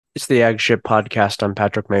It's the Ag Ship podcast. I'm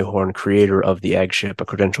Patrick Mayhorn, creator of the Ag Ship, a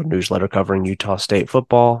credentialed newsletter covering Utah State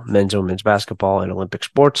football, men's and women's basketball, and Olympic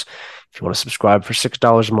sports. If you want to subscribe for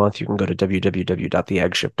 $6 a month, you can go to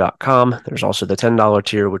www.theagship.com. There's also the $10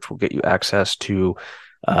 tier, which will get you access to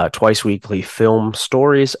twice weekly film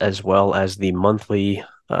stories, as well as the monthly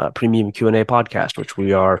premium Q&A podcast, which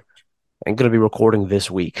we are I'm going to be recording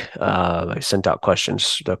this week. I sent out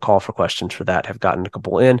questions. The call for questions for that have gotten a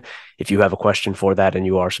couple in. If you have a question for that and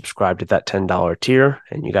you are subscribed to that $10 tier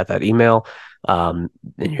and you got that email, and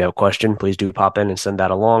you have a question, please do pop in and send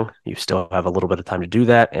that along. You still have a little bit of time to do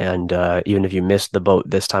that. And even if you missed the boat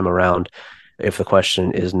this time around, if the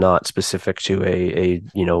question is not specific to a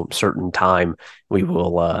certain time, we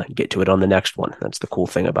will get to it on the next one. That's the cool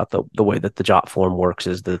thing about the way that the jot form works,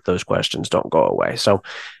 is that those questions don't go away. So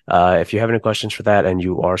if you have any questions for that and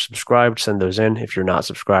you are subscribed, send those in. If you're not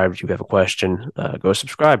subscribed, you have a question, go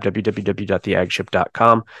subscribe,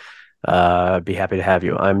 www.theagship.com. Be happy to have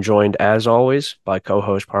you. I'm joined, as always, by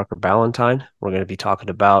co-host Parker Ballantyne. We're going to be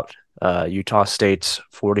talking about Utah State's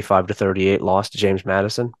 45-38 loss to James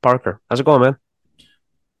Madison. Parker, how's it going, man?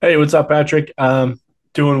 Hey, what's up, Patrick?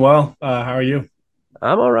 Doing well. How are you?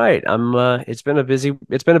 I'm all right. It's been a busy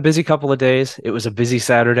couple of days. It was a busy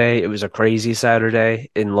Saturday. It was a crazy Saturday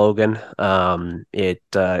in Logan. It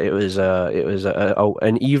was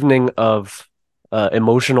an evening of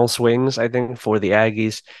emotional swings, I think, for the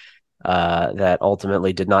Aggies, that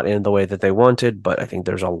ultimately did not end the way that they wanted. But I think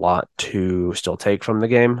there's a lot to still take from the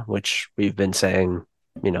game, which we've been saying,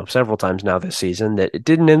 several times now this season, that it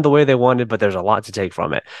didn't end the way they wanted, but there's a lot to take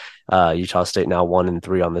from it. Utah State now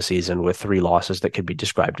 1-3 on the season with three losses that could be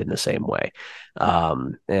described in the same way.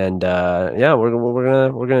 And yeah,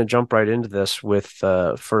 we're gonna jump right into this with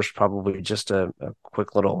first probably just a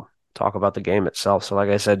quick little talk about the game itself. So, like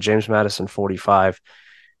I said, James Madison 45,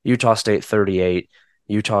 Utah State 38.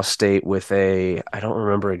 Utah State with I don't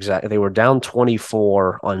remember exactly, they were down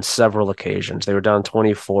 24 on several occasions. They were down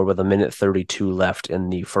 24 with a minute 32 left in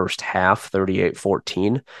the first half,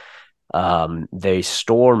 38-14. They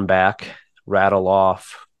storm back, rattle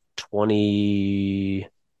off 20.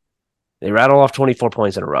 They rattle off 24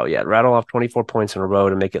 points in a row. Yeah, rattle off 24 points in a row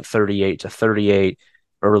to make it 38-38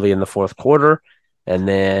 early in the fourth quarter. And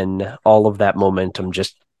then all of that momentum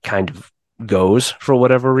just kind of goes for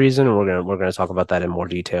whatever reason, and we're gonna talk about that in more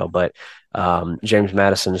detail. But James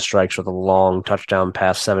Madison strikes with a long touchdown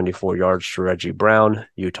pass, 74 yards to Reggie Brown.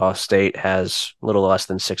 Utah State has a little less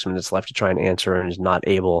than 6 minutes left to try and answer, and is not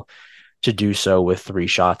able to do so with three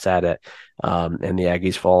shots at it. And the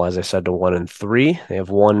Aggies fall, as I said, to 1-3. They have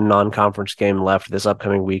one non-conference game left this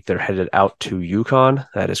upcoming week. They're headed out to UConn.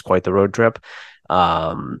 That is quite the road trip.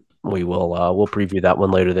 We'll preview that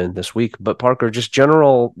one later than this week. But Parker, just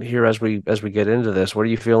general here as we get into this, what are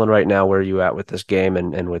you feeling right now? Where are you at with this game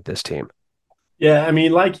and with this team? Yeah, I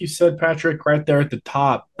mean, like you said, Patrick, right there at the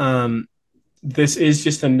top. This is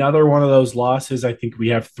just another one of those losses. I think we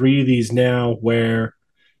have three of these now where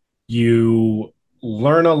you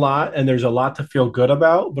learn a lot and there's a lot to feel good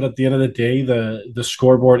about, but at the end of the day, the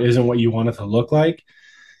scoreboard isn't what you want it to look like.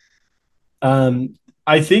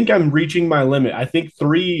 I think I'm reaching my limit. I think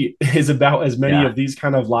three is about as many Yeah. of these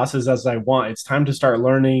kind of losses as I want. It's time to start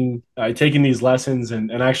learning, taking these lessons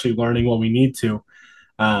and actually learning what we need to.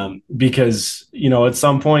 Because at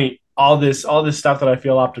some point, all this stuff that I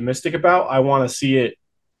feel optimistic about, I want to see it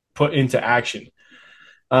put into action.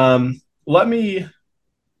 Let me.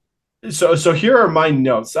 So here are my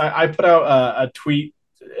notes. I put out a tweet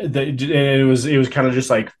that and it was kind of just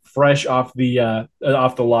like fresh off the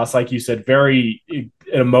loss, like you said, very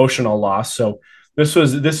an emotional loss. So this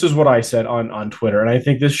is what I said on Twitter, and I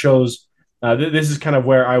think this shows this is kind of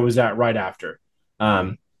where I was at right after.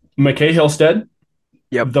 McKay Hillstead,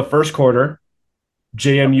 Yep. the first quarter,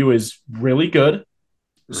 JMU is really good.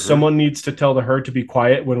 Hmm. Someone needs to tell the herd to be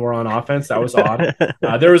quiet when we're on offense. That was odd.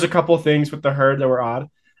 There was a couple of things with the herd that were odd.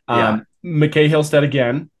 Yeah. McKay Hillstead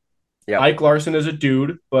again. Yep. Ike Larson is a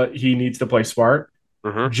dude, but he needs to play smart.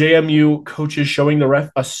 Hmm. JMU coaches showing the ref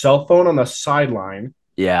a cell phone on the sideline,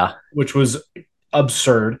 Yeah. which was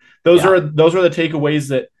absurd. Those Yeah. are those are the takeaways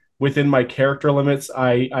that within my character limits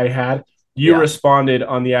I had. You Yeah. responded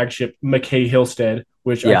on the ag ship McKay Hillstead,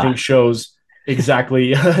 which I Yeah. think shows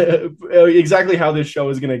exactly exactly how this show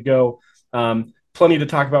is going to go. Plenty to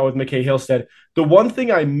talk about with McKay Hillstead. The one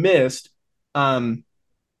thing I missed,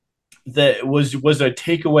 that was a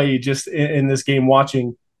takeaway just in this game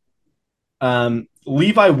watching,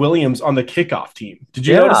 Levi Williams on the kickoff team. Did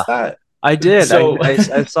you Yeah. notice that? I did. So I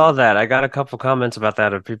saw that. I got a couple comments about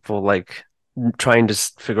that of people like trying to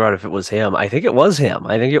figure out if it was him. I think it was him.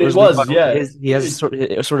 I think it it was Levi. was, yeah. He has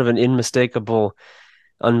sort of an unmistakable.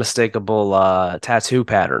 unmistakable tattoo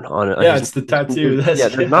pattern on Yeah, his. it's the tattoo. That's Yeah,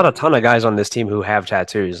 there's yeah, not a ton of guys on this team who have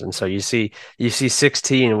tattoos, and so you see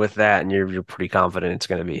 16 with that, and you're pretty confident it's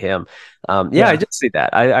going to be him. Yeah, I yeah, did see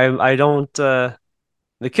that. I don't.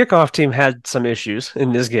 The kickoff team had some issues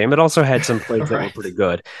in this game. It also had some plays that were pretty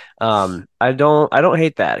right, good. I don't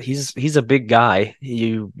hate that. He's a big guy.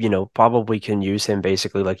 You probably can use him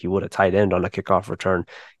basically like you would a tight end on a kickoff return.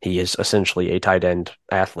 He is essentially a tight end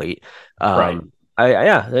athlete. right.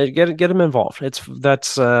 Yeah, get him involved.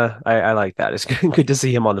 I like that. It's good to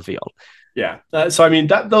see him on the field. Yeah. So I mean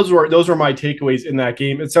that those were my takeaways in that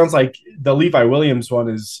game. It sounds like the Levi Williams one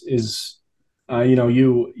is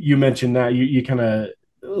you mentioned that you kind of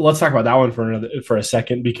let's talk about that one for a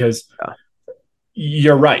second because Yeah,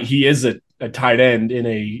 you're right. He is a tight end in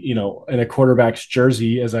a in a quarterback's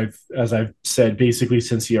jersey as I've said basically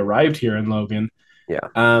since he arrived here in Logan.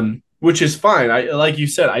 yeah, Which is fine. I like you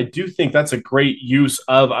said, I do think that's a great use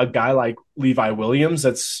of a guy like Levi Williams.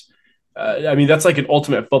 I mean, that's like an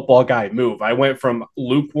ultimate football guy move. I went from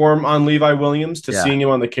lukewarm on Levi Williams to yeah, seeing him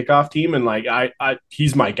on the kickoff team, and like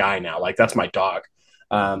he's my guy now. Like that's my dog.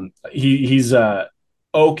 He's a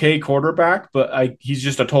okay quarterback, but he's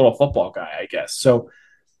just a total football guy, I guess. So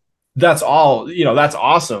that's all. That's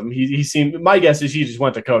awesome. He seemed. My guess is he just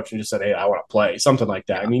went to coach and just said, "Hey, I want to play," something like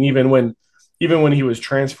that. I yeah, mean, even when he was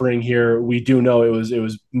transferring here, we do know it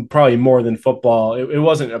was probably more than football. It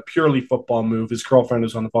wasn't a purely football move. His girlfriend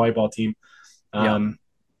was on the volleyball team, yeah, um,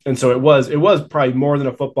 and so it was probably more than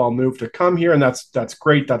a football move to come here, and that's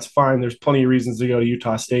great. That's fine. There's plenty of reasons to go to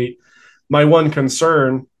Utah State. My one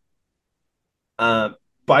concern, uh,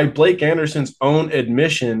 by Blake Anderson's own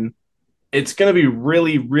admission, it's going to be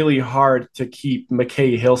really, really hard to keep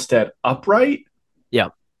McKay Hillstead upright. yeah,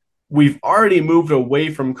 We've already moved away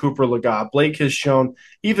from Cooper Legas. Blake has shown,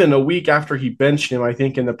 even a week after he benched him, I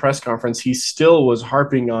think in the press conference, he still was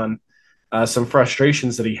harping on some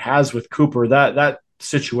frustrations that he has with Cooper. That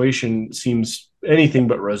situation seems anything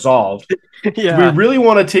but resolved. Do we yeah, really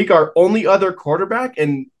want to take our only other quarterback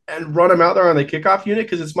and run him out there on the kickoff unit?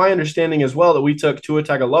 Because it's my understanding as well that we took Tua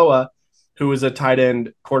Tagovailoa, who was a tight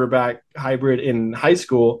end quarterback hybrid in high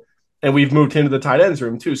school, and we've moved him to the tight ends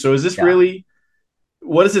room too. So is this yeah. really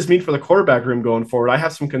what does this mean for the quarterback room going forward? I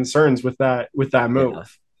have some concerns with that Yeah.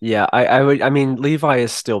 move. Yeah, I mean, Levi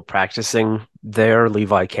is still practicing there.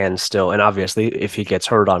 Levi can still, and obviously, if he gets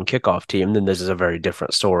hurt on kickoff team, then this is a very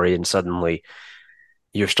different story. And suddenly,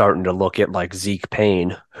 you're starting to look at like Zeke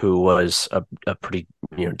Payne, who was a pretty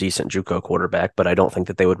decent JUCO quarterback, but I don't think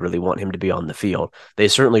that they would really want him to be on the field. They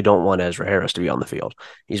certainly don't want Ezra Harris to be on the field.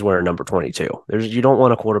 He's wearing number 22. You don't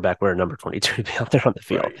want a quarterback wearing number 22 to be out there on the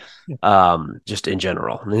field. Right. Just in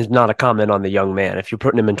general. And it's not a comment on the young man. If you're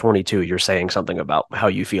putting him in 22, you're saying something about how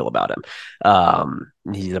you feel about him.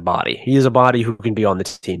 He's a body. He is a body who can be on the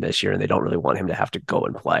team this year, and they don't really want him to have to go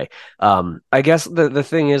and play. I guess the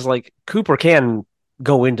thing is like Cooper can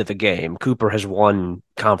go into the game. Cooper has won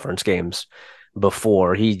conference games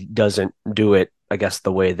before. He doesn't do it, I guess,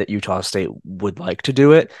 the way that Utah State would like to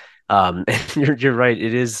do it. And you're right.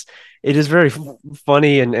 It is very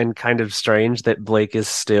funny and kind of strange that Blake is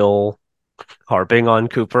still harping on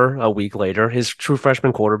Cooper a week later. His true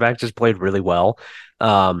freshman quarterback just played really well.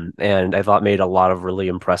 And I thought made a lot of really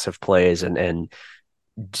impressive plays and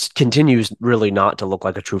continues really not to look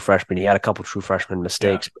like a true freshman. He had a couple true freshman Yeah.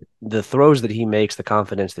 mistakes. The throws that he makes, the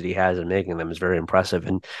confidence that he has in making them is very impressive.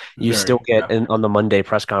 And you still Very. get Yeah. on the Monday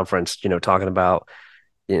press conference, talking about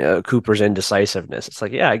Cooper's indecisiveness. It's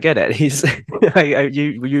like, yeah, I get it. He's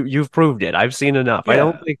you've proved it. I've seen enough. I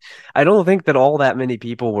don't Yeah. think I don't think that all that many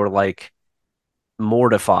people were like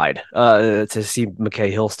mortified to see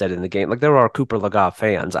McKay Hillstead in the game. Like there are Cooper Legas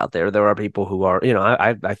fans out there. There are people who are,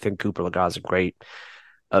 I think Cooper Legas is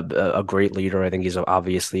a great leader. I think he's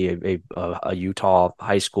obviously a Utah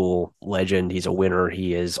high school legend. He's a winner.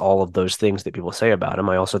 He is all of those things that people say about him.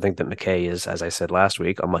 I also think that McKay is, as I said last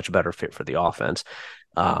week, a much better fit for the offense.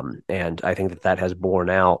 And I think that has borne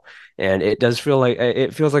out. And it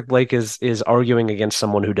feels like Blake is arguing against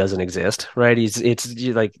someone who doesn't exist, right?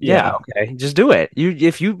 You're like, yeah, Yeah. okay, just do it.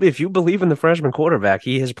 If you believe in the freshman quarterback,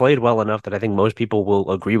 he has played well enough that I think most people will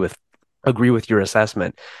agree with your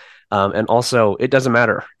assessment. And also, it doesn't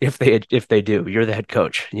matter if they do. You're the head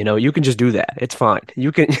coach. You can just do that. It's fine.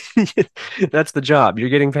 You can. That's the job. You're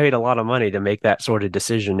getting paid a lot of money to make that sort of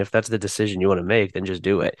decision. If that's the decision you want to make, then just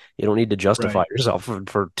do it. You don't need to justify Right. yourself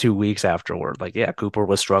for 2 weeks afterward. Like, yeah, Cooper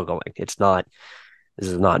was struggling. It's not. This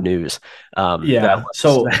is not news. That Yeah. was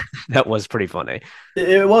So that was pretty funny.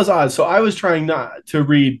 it was odd. So I was trying not to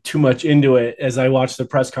read too much into it as I watched the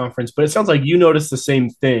press conference, but it sounds like you noticed the same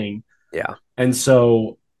thing. Yeah. And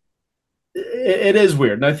so it is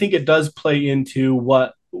weird, and I think it does play into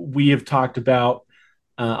what we have talked about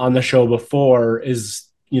on the show before. Is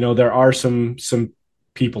there are some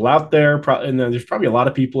people out there, and then there's probably a lot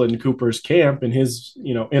of people in Cooper's camp in his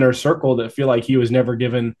inner circle that feel like he was never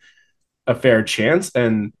given a fair chance,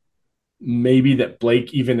 and maybe that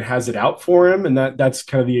Blake even has it out for him, and that's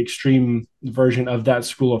kind of the extreme version of that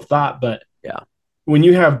school of thought. But Yeah, when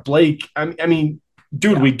you have Blake, I mean,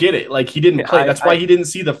 dude, yeah, we get it. Like he didn't yeah. play. That's why he didn't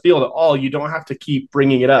see the field at all. You don't have to keep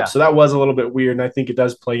bringing it up. Yeah, So that was a little bit weird, and I think it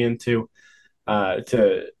does play into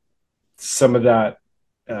to some of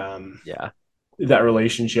um, yeah, that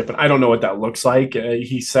relationship. And I don't know what that looks like.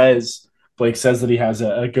 He says Blake says that he has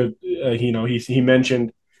a good. He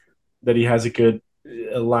mentioned that he has a good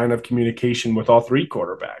line of communication with all three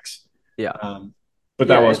quarterbacks. yeah, Um, but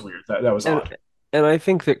that yeah. was weird. That was And odd. and I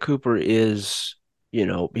think that Cooper is,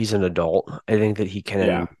 he's an adult. I think that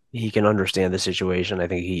Yeah. he can understand the situation. I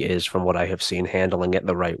think he is, from what I have seen, handling it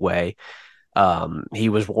the right way. He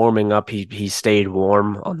was warming up. He stayed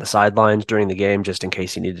warm on the sidelines during the game just in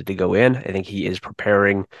case he needed to go in. I think he is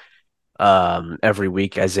preparing every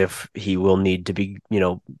week as if he will need to be,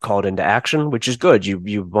 called into action, which is good.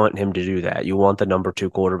 You want him to do that. You want the number two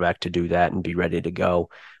quarterback to do that and be ready to go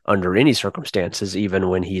under any circumstances, even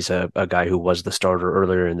when he's a guy who was the starter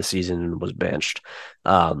earlier in the season and was benched.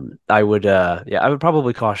 I would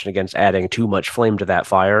probably caution against adding too much flame to that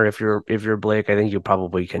fire if you're Blake. I think you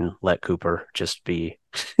probably can let Cooper just be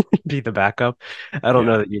be the backup. I don't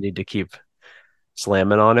know Yeah. that you need to keep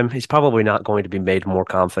slamming on him. He's probably not going to be made more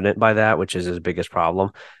confident by that, which is his biggest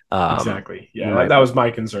problem. Exactly. You Yeah. That, might, that was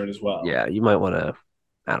my concern as well. yeah, you might want to,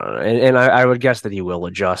 I don't know. And I would guess that he will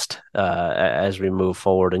adjust as we move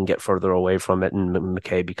forward and get further away from it. And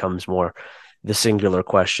McKay becomes more the singular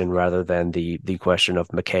question rather than the question of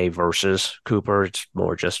McKay versus Cooper. It's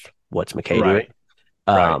more just what's McKay doing. Right.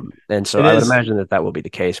 Right. And so It I would is. imagine that that will be the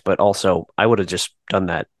case, but also I would have just done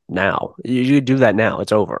that now. You do that now.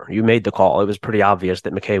 It's over. You made the call. It was pretty obvious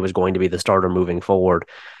that McKay was going to be the starter moving forward.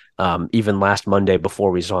 Even last Monday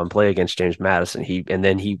before we saw him play against James Madison,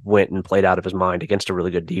 then he went and played out of his mind against a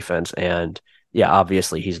really good defense. And yeah,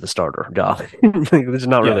 obviously he's the starter. Duh. There's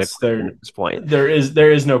not really a Yes. question at this point. There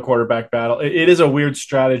is no quarterback battle. It is a weird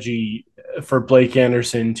strategy for Blake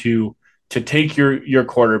Anderson to take your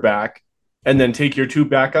quarterback and then take your two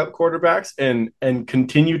backup quarterbacks and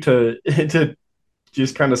continue to to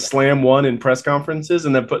just kind of slam one in press conferences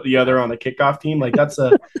and then put the Yeah. other on a kickoff team. Like that's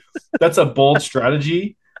a bold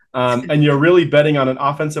strategy. And you're really betting on an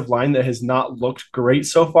offensive line that has not looked great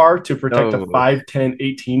so far to protect a No. 5'10",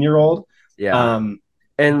 18-year-old. Yeah. Um,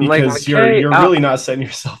 And like because you're McKay, you're really not setting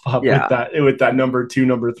yourself up with yeah. that number two,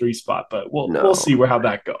 number three spot. But we'll No. see how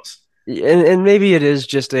that goes. And maybe it is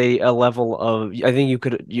just a level of, I think you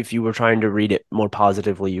could, if you were trying to read it more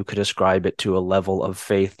positively, you could ascribe it to a level of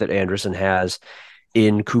faith that Anderson has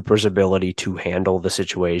in Cooper's ability to handle the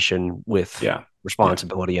situation with Yeah, yeah,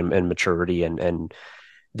 responsibility and maturity, and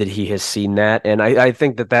that he has seen that. And I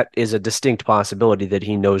think that that is a distinct possibility that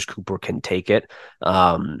he knows Cooper can take it.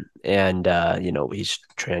 And he's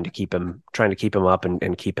trying to keep him up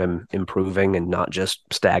and keep him improving and not just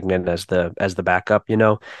stagnant as the backup,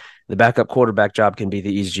 The backup quarterback job can be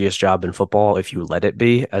the easiest job in football if you let it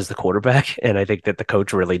be as the quarterback. And I think that the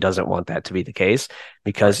coach really doesn't want that to be the case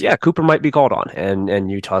because, right. yeah, Cooper might be called on, and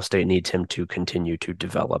Utah State needs him to continue to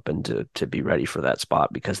develop and to be ready for that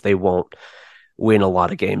spot because they won't win a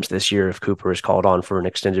lot of games this year if Cooper is called on for an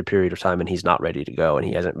extended period of time and he's not ready to go and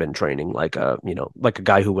he hasn't been training like a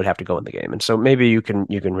guy who would have to go in the game. And so maybe you can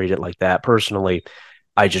read it like that. Personally,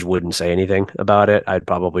 I just wouldn't say anything about it. I'd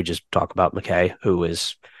probably just talk about McKay, who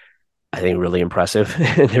is, I think, really impressive.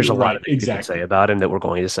 And there's a lot of Right, things you could say exactly. about him that we're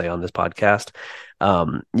going to say on this podcast.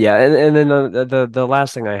 Yeah, and then the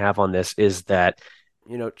last thing I have on this is that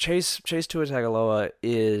Chase Tua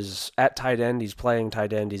is at tight end. He's playing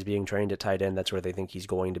tight end. He's being trained at tight end. That's where they think he's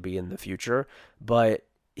going to be in the future. But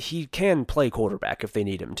he can play quarterback if they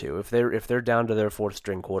need him to. If they're down to their fourth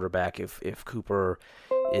string quarterback, if Cooper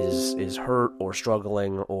is hurt or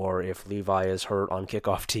struggling, or if Levi is hurt on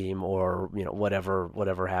kickoff team, or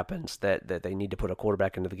whatever happens that they need to put a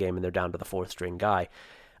quarterback into the game and they're down to the fourth string guy.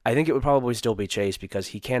 I think it would probably still be Chase because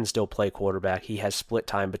he can still play quarterback. He has split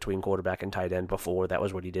time between quarterback and tight end before. That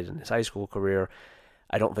was what he did in his high school career.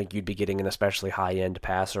 I don't think you'd be getting an especially high end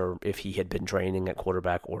passer if he had been training at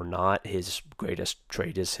quarterback or not. His greatest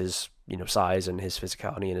trait is his size and his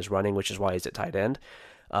physicality and his running, which is why he's at tight end.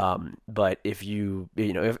 But if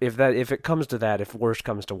if it comes to that, if worst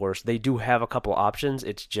comes to worst, they do have a couple options.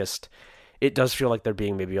 It's just it does feel like they're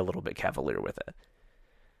being maybe a little bit cavalier with it.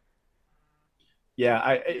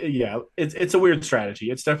 Yeah, it's a weird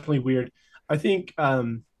strategy. It's definitely weird. I think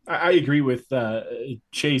I agree with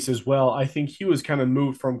Chase as well. I think he was kind of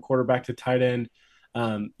moved from quarterback to tight end.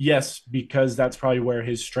 Yes, because that's probably where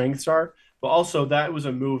his strengths are, but also that was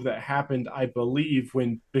a move that happened, I believe,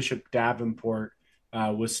 when Bishop Davenport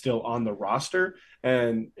was still on the roster,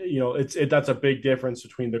 and that's a big difference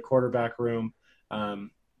between the quarterback room.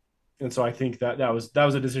 Um, and so I think that was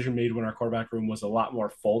a decision made when our quarterback room was a lot more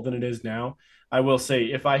full than it is now. I will say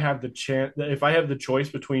if I have the choice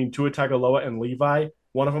between Tua Tagovailoa and Levi,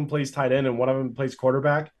 one of them plays tight end and one of them plays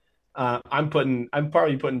quarterback. I'm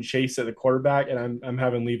probably putting Chase at the quarterback, and I'm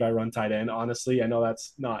having Levi run tight end. Honestly, I know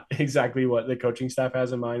that's not exactly what the coaching staff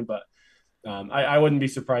has in mind, but I wouldn't be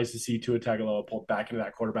surprised to see Tua Tagovailoa pulled back into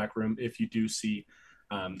that quarterback room if you do see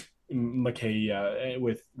um, McKay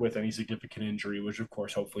with any significant injury, which of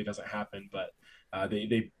course hopefully doesn't happen. But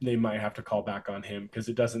they might have to call back on him because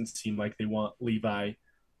it doesn't seem like they want Levi.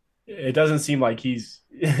 It doesn't seem like he's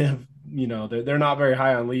they're not very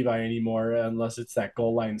high on Levi anymore unless it's that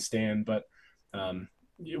goal line stand. But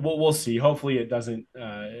we'll see. Hopefully it doesn't.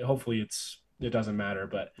 Hopefully it doesn't matter.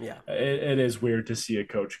 But Yeah. it is weird to see a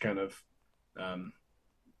coach kind of um,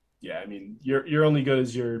 yeah, I mean, you're only good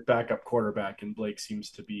as your backup quarterback, and Blake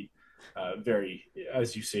seems to be very,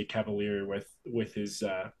 as you say, cavalier with his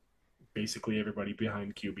basically everybody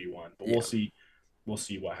behind QB1. But Yeah. we'll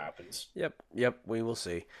see what happens. Yep, we will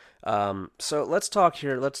see. So let's talk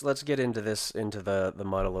here. Let's get into the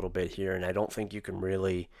mud a little bit here, and I don't think you can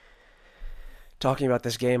really talking about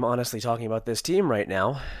this game, honestly, talking about this team right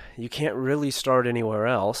now, you can't really start anywhere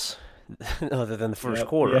else other than the first Yep,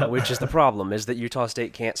 quarter, yep. which is the problem, is that Utah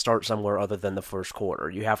State can't start somewhere other than the first quarter.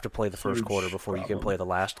 You have to play the first quarter Huge before you can play problem.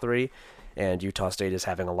 the last three, and Utah State is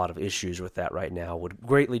having a lot of issues with that right now. Would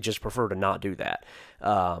greatly just prefer to not do that,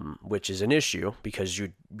 which is an issue because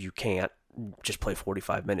you can't just play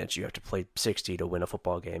 45 minutes. You have to play 60 to win a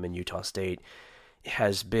football game, and Utah State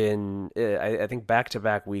has been, I think, back to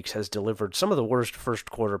back weeks has delivered some of the worst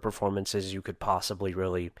first quarter performances you could possibly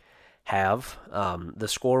really have. The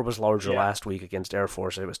score was larger Yeah, last week against Air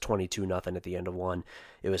Force. It was 22-0 at the end of one.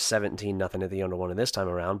 It was 17-0 at the end of one, and this time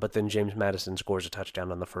around. But then James Madison scores a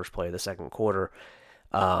touchdown on the first play of the second quarter.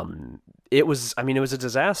 It was, I mean, it was a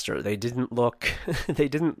disaster. They didn't look,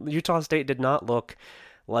 Utah State did not look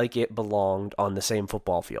like it belonged on the same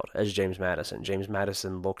football field as James Madison. James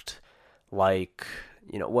Madison looked like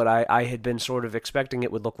what I had been sort of expecting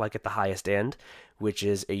it would look like at the highest end, which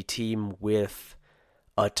is a team with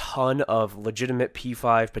a ton of legitimate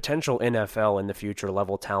P5 potential NFL in the future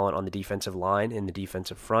level talent on the defensive line in the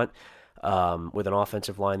defensive front, with an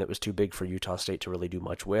offensive line that was too big for Utah State to really do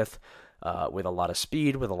much with a lot of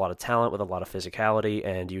speed, with a lot of talent, with a lot of physicality,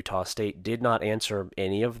 and Utah State did not answer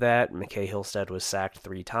any of that. McKay Hillstead was sacked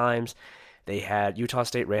 3 times. Utah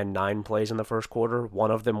State ran 9 plays in the first quarter.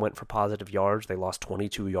 One of them went for positive yards. They lost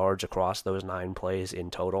 22 yards across those 9 plays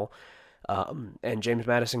in total. And James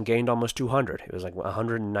Madison gained almost 200. It was like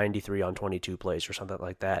 193 on 22 plays or something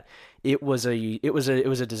like that. It was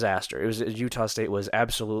a disaster. Utah State was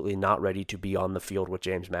absolutely not ready to be on the field with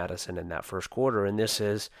James Madison in that first quarter, and this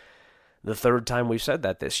is the third time we've said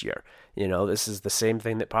that this year. This is the same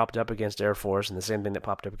thing that popped up against Air Force and the same thing that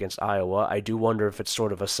popped up against Iowa. I do wonder if it's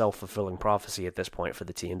sort of a self-fulfilling prophecy at this point for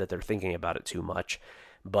the team that they're thinking about it too much.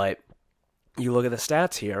 But you look at the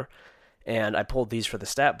stats here, and I pulled these for the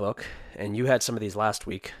stat book, and you had some of these last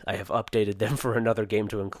week. I have updated them for another game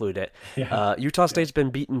to include it. yeah, Utah yeah. State's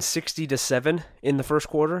been beaten 60-7 in the first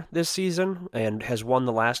quarter this season, and has won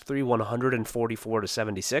the last three,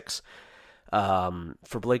 144-76.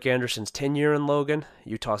 For Blake Anderson's tenure in Logan,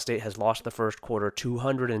 Utah State has lost the first quarter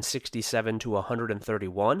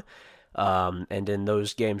 267-131. And in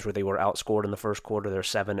those games where they were outscored in the first quarter, they're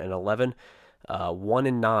 7-11.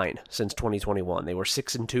 1-9 since 2021. They were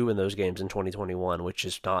 6-2 in those games in 2021, which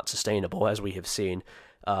is not sustainable, as we have seen.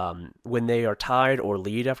 When they are tied or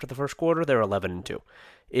lead after the first quarter, they're 11-2.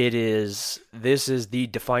 This is the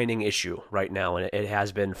defining issue right now, and it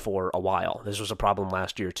has been for a while. This was a problem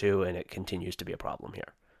last year too, and it continues to be a problem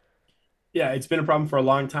here. Yeah, it's been a problem for a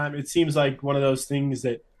long time. It seems like one of those things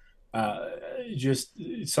that uh, just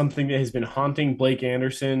something that has been haunting Blake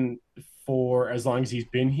Anderson for as long as he's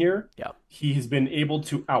been here. Yeah, He has been able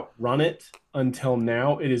to outrun it until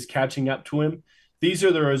now. It is catching up to him. These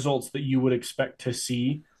are the results that you would expect to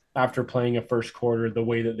see after playing a first quarter the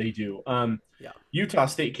way that they do. yeah, Utah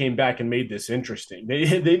State came back and made this interesting. They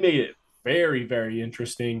made it very very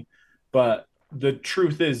interesting, but the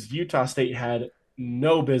truth is Utah State had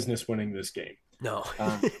no business winning this game. No,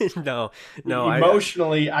 Uh, no, no.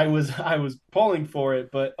 Emotionally, I was pulling for it,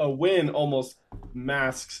 but a win almost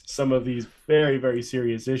masks some of these very very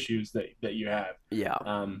serious issues that you have. Yeah,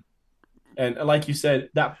 Um, and like you said,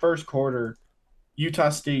 that first quarter, Utah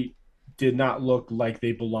State did not look like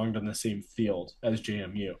they belonged on the same field as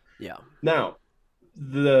JMU. yeah, Now,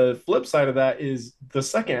 the flip side of that is the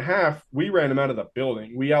second half, we ran them out of the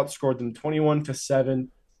building. We outscored them 21-7,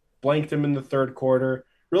 blanked them in the third quarter.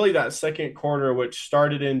 Really, that second quarter, which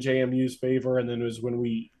started in JMU's favor, and then was when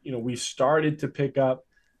we started to pick up.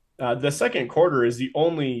 The second quarter is the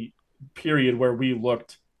only period where we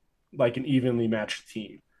looked like an evenly matched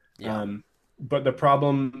team. yeah, Um, but the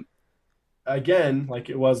problem, again, like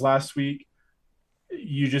it was last week,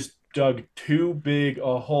 you just dug too big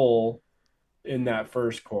a hole in that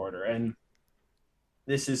first quarter. And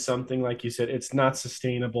this is something, like you said, it's not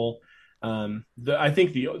sustainable. I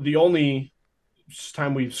think the only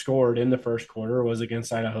time we've scored in the first quarter was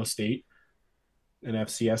against Idaho State, an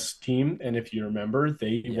FCS team. And if you remember,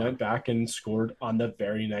 they yeah, went back and scored on the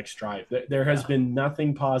very next drive. There has yeah, been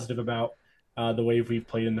nothing positive about the way we've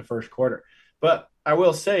played in the first quarter. But I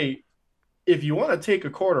will say, if you want to take a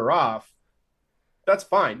quarter off, that's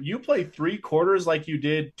fine. You play 3 quarters like you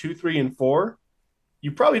did 2, 3, and 4.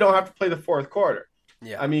 You probably don't have to play the fourth quarter.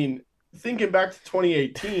 yeah, I mean, thinking back to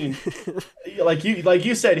 2018, like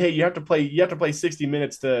you said, hey, you have to play 60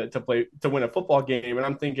 minutes to win a football game, and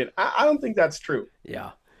I'm thinking, I don't think that's true.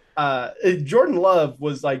 yeah, Jordan Love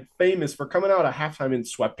was like famous for coming out of halftime in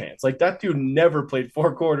sweatpants. Like that dude never played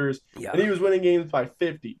 4 quarters, and yeah, he was winning games by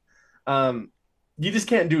 50. Um, you just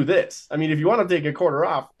can't do this. I mean, if you want to take a quarter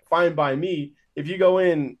off, fine by me. If you go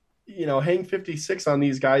in, hang 56 on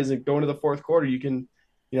these guys and go into the fourth quarter, you can,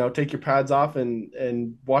 take your pads off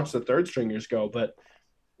and watch the third stringers go. But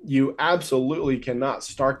you absolutely cannot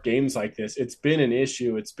start games like this. It's been an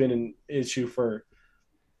issue. It's been an issue for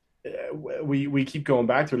we keep going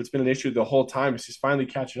back to it. It's been an issue the whole time. It's just finally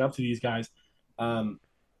catching up to these guys. Um,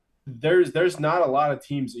 there's not a lot of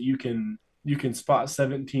teams that you can spot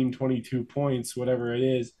 17, 22 points, whatever it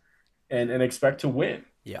is, and expect to win.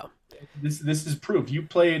 yeah, This is proof. You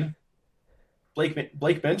played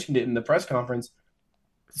Blake mentioned it in the press conference.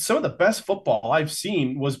 Some of the best football I've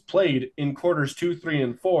seen was played in quarters 2, 3,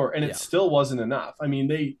 and 4, and it yeah, still wasn't enough. I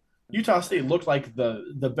mean, Utah State looked like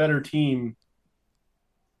the better team,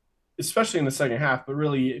 especially in the second half, but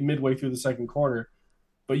really midway through the second quarter.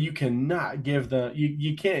 But you cannot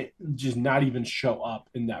you can't just not even show up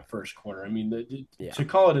in that first quarter. I mean, yeah, to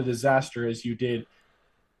call it a disaster as you did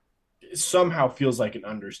somehow feels like an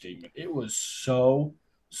understatement. It was so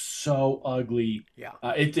ugly. yeah,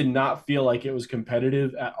 It did not feel like it was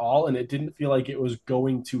competitive at all, and it didn't feel like it was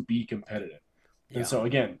going to be competitive. And yeah, so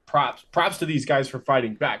again, props to these guys for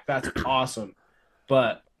fighting back. That's awesome.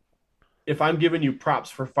 But if I'm giving you props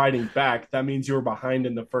for fighting back, that means you were behind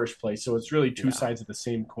in the first place. So it's really two yeah, sides of the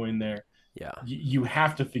same coin there. yeah, You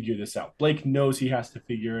have to figure this out. Blake knows he has to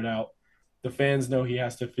figure it out. The fans know he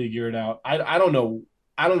has to figure it out. I don't know.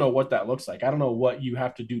 I don't know what that looks like. I don't know what you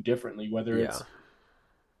have to do differently. Whether yeah, it's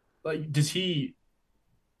like, does he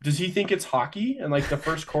think it's hockey and like the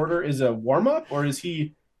first quarter is a warm up, or is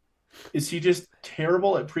he just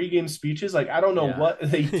terrible at pregame speeches? Like I don't know yeah. what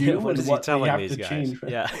they do What and is he what they telling have these to guys? change.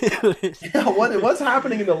 Yeah, Yeah, what's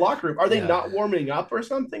happening in the locker room? Are they yeah, not warming up or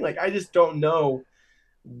something? Like I just don't know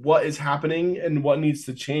what is happening and what needs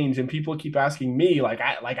to change. And people keep asking me, like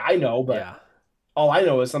I know, but yeah, all I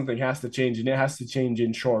know is something has to change, and it has to change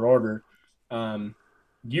in short order.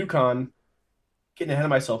 UConn, getting ahead of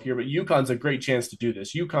myself here, but UConn's a great chance to do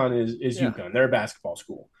this. UConn is yeah, UConn. They're a basketball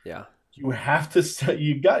school. yeah, You have to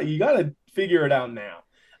you got to figure it out now.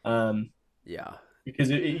 Um, yeah. because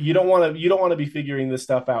you don't want to be figuring this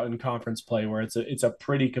stuff out in conference play where it's a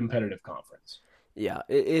pretty competitive conference. Yeah,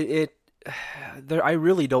 it there I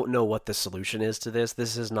really don't know what the solution is to this.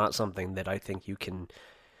 This is not something that I think you can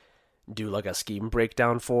do like a scheme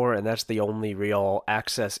breakdown for, and that's the only real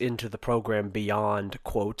access into the program beyond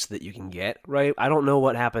quotes that you can get, right? I don't know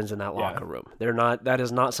what happens in that Yeah, locker room. That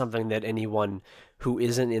is not something that anyone who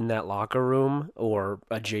isn't in that locker room or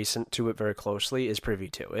adjacent to it very closely is privy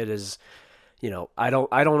to. It is, I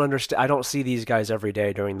don't understand. I don't see these guys every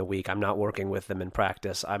day during the week. I'm not working with them in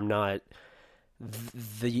practice. I'm not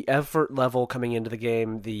the effort level coming into the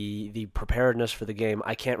game, the preparedness for the game.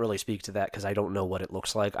 I can't really speak to that because I don't know what it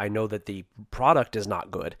looks like. I know that the product is not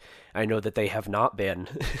good. I know that they have not been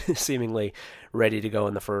seemingly ready to go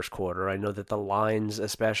in the first quarter. I know that the lines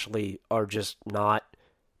especially are just not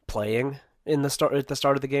playing in the start at the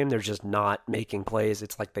start of the game. They're just not making plays.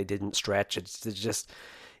 It's like they didn't stretch.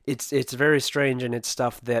 It's very strange, and it's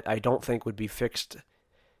stuff that I don't think would be fixed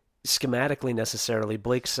schematically necessarily.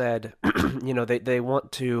 Blake said, they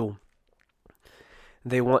want to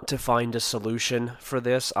find a solution for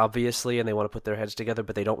this, obviously, and they want to put their heads together,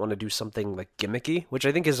 but they don't want to do something like gimmicky, which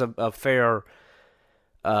I think is a fair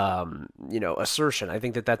assertion. I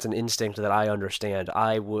think that that's an instinct that I understand.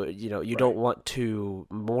 I would, you don't Right. want to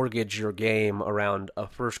mortgage your game around a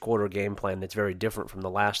first quarter game plan that's very different from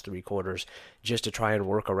the last three quarters just to try and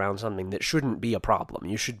work around something that shouldn't be a problem.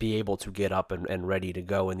 You should be able to get up and ready to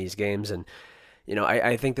go in these games. And,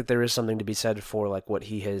 I think that there is something to be said for like what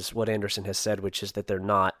Anderson has said, which is that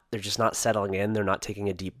they're just not settling in. They're not taking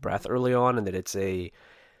a deep breath early on, and that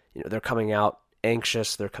they're coming out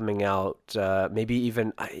anxious. They're coming out maybe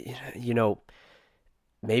even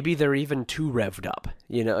maybe they're even too revved up,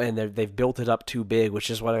 and they've built it up too big,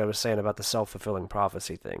 which is what I was saying about the self-fulfilling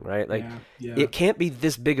prophecy thing, right? Like, Yeah. Yeah. it can't be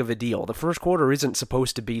this big of a deal. The first quarter isn't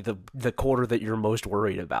supposed to be the quarter that you're most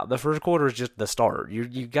worried about. The first quarter is just the start.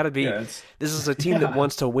 You got to be. Yeah. It's This is a team that yeah.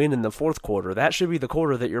 wants to win in the fourth quarter. That should be the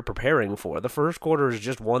quarter that you're preparing for. The first quarter is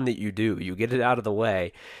just one that you do. You get it out of the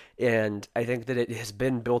way. And I think that it has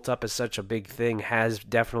been built up as such a big thing, has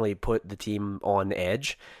definitely put the team on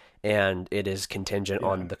edge, and it is contingent Yeah.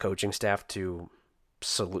 on the coaching staff to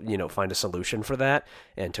find a solution for that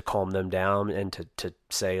and to calm them down and to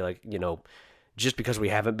say, like, just because we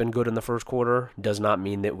haven't been good in the first quarter does not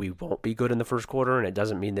mean that we won't be good in the first quarter, and it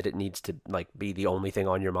doesn't mean that it needs to like be the only thing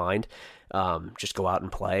on your mind. Just go out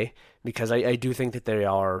and play, because I do think that they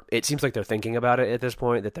are. It seems like they're thinking about it at this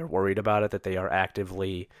point, that they're worried about it, that they are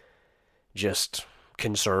actively just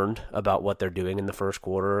concerned about what they're doing in the first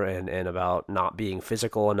quarter, and about not being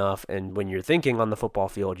physical enough. And when you're thinking on the football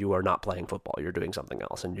field, you are not playing football. You're doing something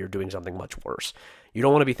else, and you're doing something much worse. You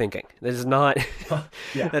don't want to be thinking. That is not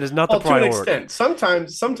Yeah. that is not the Well, to an priority. extent,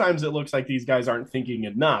 sometimes it looks like these guys aren't thinking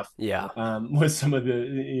enough Yeah. with some of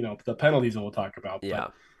the the penalties that we'll talk about. But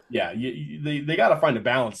Yeah. yeah, they got to find a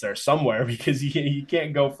balance there somewhere because you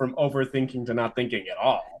can't go from overthinking to not thinking at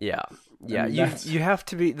all. Yeah. I Yeah, mean, you that's have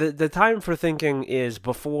to be the time for thinking is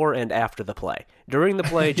before and after the play. During the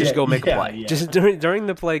play, just yeah, go make a yeah, play. yeah. Just during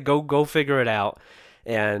the play, go figure it out,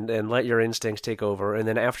 and let your instincts take over. And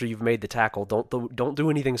then after you've made the tackle, don't do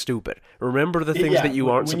anything stupid. Remember the things that Yeah, you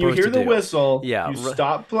aren't when you supposed hear to the do. whistle, Yeah, you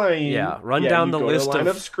stop playing. yeah. Run Yeah, down you the go to the list line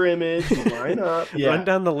of of scrimmage, you line up. run Yeah.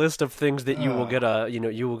 down the list of things that Uh, you will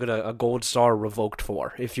get a gold star revoked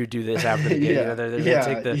for if you do this after the game. yeah, They're gonna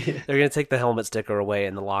take yeah, yeah, they're gonna take the helmet sticker away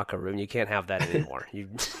in the locker room. You can't have that anymore. You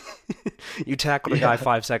you tackle a guy yeah,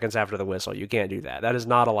 5 seconds after the whistle. You can't do that. That is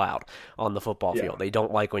not allowed on the football yeah, field. They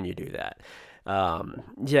don't like when you do that.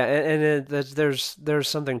 Yeah, there's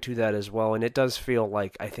something to that as well, and it does feel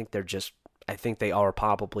like I think they are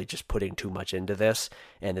probably just putting too much into this,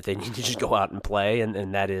 and that they need to just go out and play,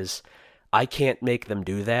 and that is. I can't make them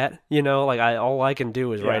do that, like all I can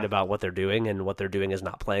do is write yeah, about what they're doing, and what they're doing is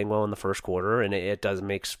not playing well in the first quarter, and it does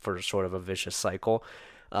makes for sort of a vicious cycle.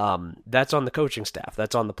 That's on the coaching staff.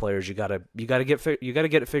 That's on the players. You gotta get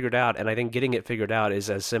it figured out, and I think getting it figured out is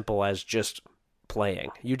as simple as just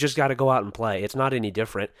playing. You just got to go out and play. It's not any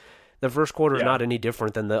different. The first quarter is yeah, not any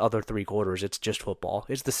different than the other three quarters. It's just football.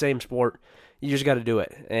 It's the same sport. You just got to do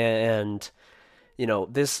it. And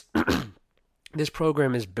this this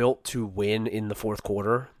program is built to win in the fourth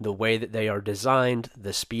quarter. The way that they are designed,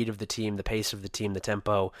 the speed of the team, the pace of the team, the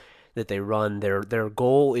tempo that they run, their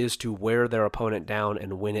goal is to wear their opponent down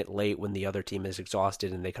and win it late when the other team is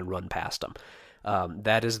exhausted and they can run past them.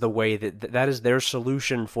 That is the way that is their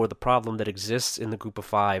solution for the problem that exists in the group of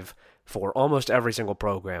five for almost every single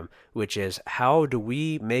program, which is how do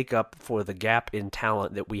we make up for the gap in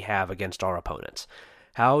talent that we have against our opponents?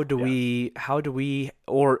 yeah, How do we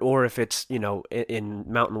or if it's, in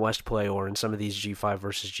Mountain West play or in some of these G5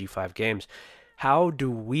 versus G5 games, how do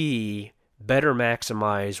we better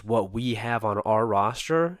maximize what we have on our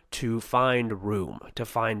roster to find room, to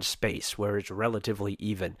find space where it's relatively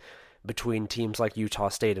even between teams like Utah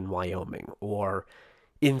State and Wyoming, or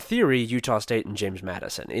in theory, Utah State and James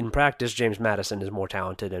Madison. In practice, James Madison is more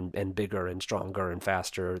talented and bigger and stronger and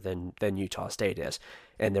faster than Utah State is.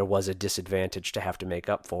 And there was a disadvantage to have to make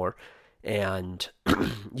up for. And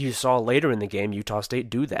you saw later in the game Utah State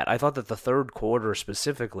do that. I thought that the third quarter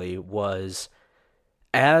specifically was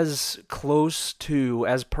as close to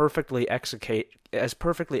as perfectly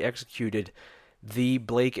executed the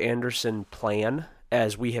Blake Anderson plan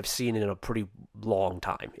as we have seen in a pretty long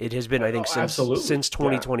time. It has been, I think, oh, since absolutely. Yeah,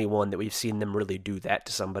 2021 that we've seen them really do that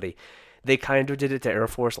to somebody. They kind of did it to Air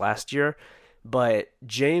Force last year, but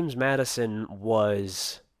James Madison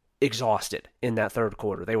was exhausted in that third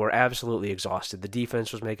quarter. They were absolutely exhausted. The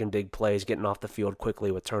defense was making big plays, getting off the field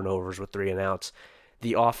quickly with turnovers, with 3 and outs.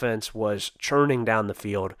 the offense was churning down the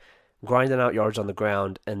field, grinding out yards on the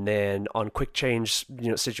ground, and then on quick change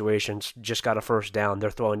situations, just got a first down. They're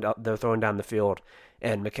throwing down the field,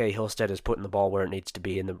 and McKay Hillstead is putting the ball where it needs to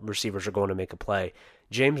be, and the receivers are going to make a play.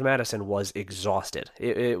 James Madison was exhausted.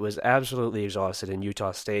 It was absolutely exhausted, and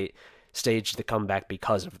Utah State staged the comeback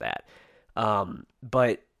because of that.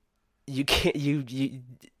 But you can't you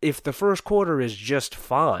if the first quarter is just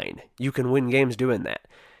fine, you can win games doing that.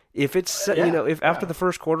 If it's Yeah, if after yeah, the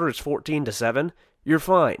first quarter it's 14-7, you're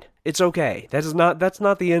fine. It's okay. That's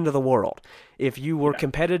not the end of the world. If you were yeah.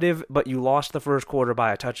 competitive but you lost the first quarter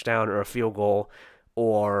by a touchdown or a field goal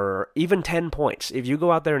or even 10 points. If you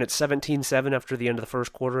go out there and it's 17-7 after the end of the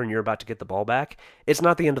first quarter and you're about to get the ball back, it's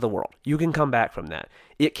not the end of the world. You can come back from that.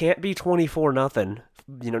 It can't be 24 nothing,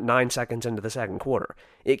 9 seconds into the second quarter.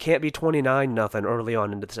 It can't be 29 nothing early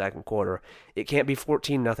on into the second quarter. It can't be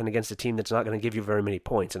 14 nothing against a team that's not going to give you very many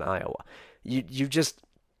points in Iowa. You just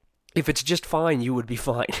if it's just fine, you would be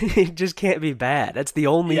fine. It just can't be bad.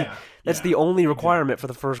 Yeah, That's yeah, the only exactly. requirement for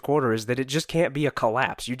the first quarter is that it just can't be a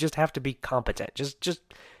collapse. You just have to be competent. Just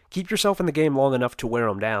keep yourself in the game long enough to wear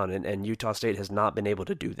them down, and Utah State has not been able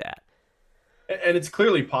to do that. And it's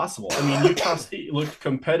clearly possible. I mean, Utah State looked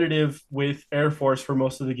competitive with Air Force for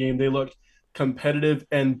most of the game. They looked competitive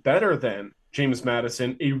and better than James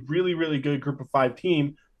Madison, a really, really good group of five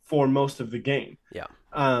team for most of the game. Yeah,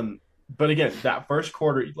 But again, that first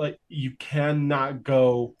quarter, like you cannot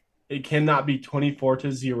go, it cannot be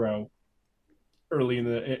 24-0 early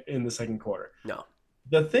in the second quarter. no,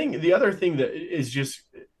 The other thing that is just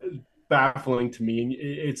baffling to me, and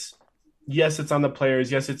it's yes, it's on the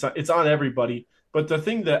players, yes, it's on everybody, but the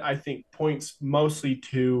thing that I think points mostly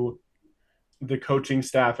to the coaching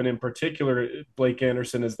staff and in particular Blake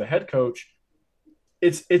Anderson as the head coach,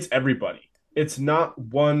 it's everybody. It's not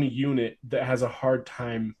one unit that has a hard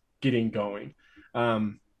time getting going.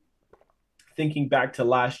 Um, Thinking back to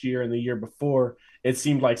last year and the year before, it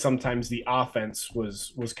seemed like sometimes the offense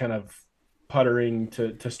was kind of puttering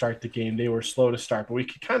to start the game. They were slow to start, but we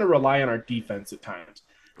could kind of rely on our defense at times.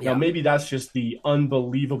 Now, yeah, maybe that's just the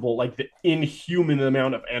unbelievable, like the inhuman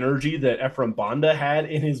amount of energy that Ephraim Bonda had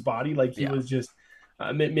in his body. Like he yeah, was just,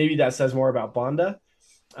 maybe that says more about Bonda.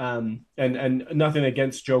 And nothing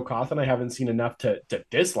against Joe Cawthon. I haven't seen enough to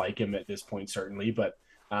dislike him at this point, certainly. But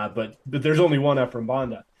there's only one Ephraim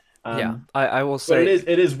Bonda. yeah. Um, I will but say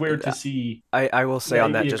it is weird to see. I will say Yeah,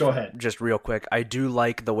 on that yeah, go ahead. just real quick, I do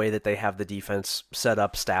like the way that they have the defense set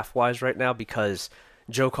up staff wise right now because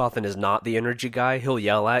Joe Cawthon is not the energy guy. He'll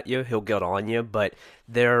yell at you, he'll get on you, but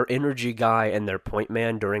their energy guy and their point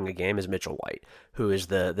man during a game is Mitchell White, who is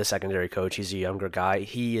the secondary coach. He's a younger guy.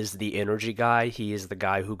 He is the energy guy. He is the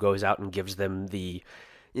guy who goes out and gives them the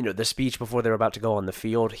speech before they're about to go on the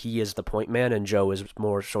field. He is the point man, and Joe is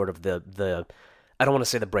more sort of the I don't want to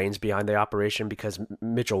say the brains behind the operation because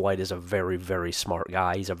Mitchell White is a very, very smart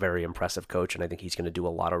guy. He's a very impressive coach, and I think he's going to do a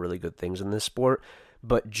lot of really good things in this sport.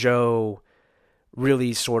 But Joe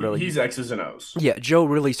really sort of, He's X's and O's. yeah, Joe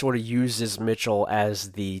really sort of uses Mitchell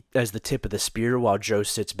as the tip of the spear while Joe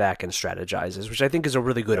sits back and strategizes, which I think is a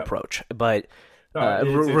really good Yep. approach. But No,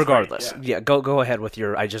 it's great. regardless, Yeah. yeah, go ahead with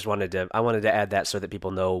your. I wanted to add that so that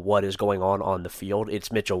people know what is going on the field.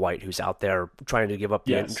 It's Mitchell White who's out there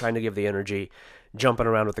Yes. trying to give the energy, jumping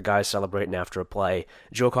around with the guys celebrating after a play.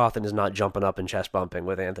 Joe Cawthon is not jumping up and chest bumping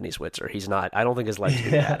with Anthony Switzer. He's not. I don't think his legs do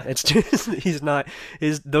that. Yeah. It's just he's not.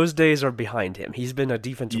 His those days are behind him. He's been a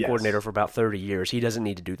defensive coordinator Yes. for about 30 years. He doesn't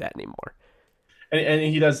need to do that anymore. And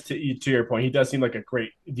he does to your point. He does seem like a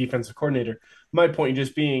great defensive coordinator. My point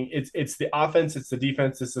just being, it's the offense, it's the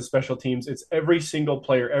defense, it's the special teams, it's every single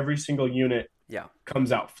player, every single unit Yeah,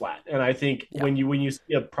 comes out flat. And I think yeah, when you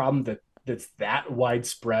see a problem that's that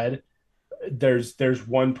widespread, there's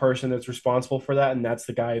one person that's responsible for that, and that's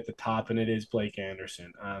the guy at the top, and it is Blake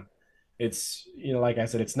Anderson. It's like I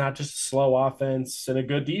said, it's not just a slow offense and a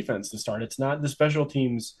good defense to start. It's not the special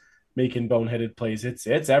teams making boneheaded plays.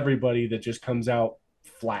 It's everybody that just comes out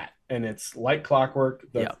flat, and it's like clockwork.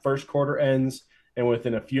 The yeah. first quarter ends, and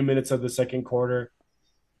within a few minutes of the second quarter,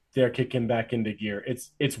 they're kicking back into gear.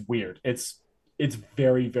 It's weird. It's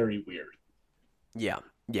very, very weird. Yeah,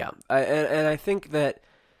 yeah, and I think that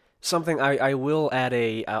something I will add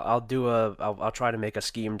I'll try to make a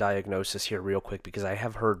scheme diagnosis here real quick because I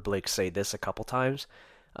have heard Blake say this a couple times.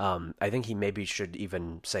 I think he maybe should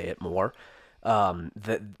even say it more.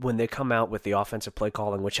 That when they come out with the offensive play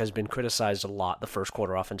calling, which has been criticized a lot, the first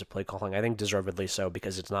quarter offensive play calling, I think deservedly so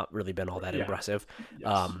because it's not really been all that Yeah. impressive. Yes.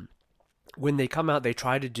 Um, when they come out, they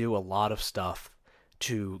try to do a lot of stuff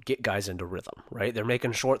to get guys into rhythm, right? They're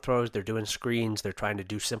making short throws, they're doing screens, they're trying to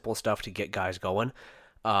do simple stuff to get guys going.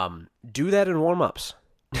 Do that in warm-ups.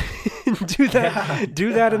 do Yeah, that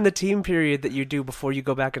do that in the team period that you do before you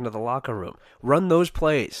go back into the locker room. Run those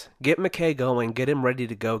plays. Get McKay going, get him ready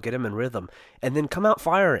to go, get him in rhythm, and then come out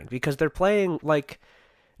firing because they're playing like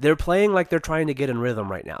they're trying to get in rhythm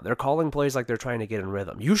right now. They're calling plays like they're trying to get in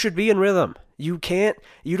rhythm. You should be in rhythm. You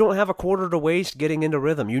don't have a quarter to waste getting into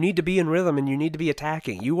rhythm. You need to be in rhythm and you need to be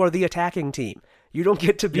attacking. You are the attacking team. You don't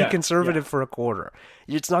get to be yeah, conservative yeah, for a quarter.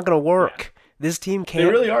 It's not going to yeah. work. This team They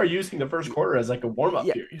can't really are using the first quarter as like a warm up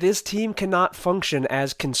yeah, period. this team cannot function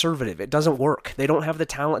as conservative. It doesn't work. They don't have the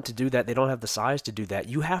talent to do that. They don't have the size to do that.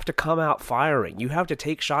 You have to come out firing. You have to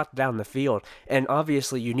take shots down the field. And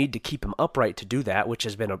obviously, you need to keep them upright to do that, which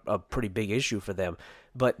has been a pretty big issue for them.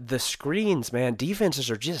 But the screens, man,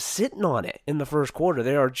 defenses are just sitting on it in the first quarter.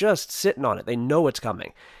 They are just sitting on it. They know it's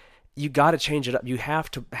coming. You got to change it up. You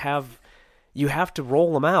have to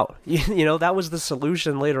roll them out. That was the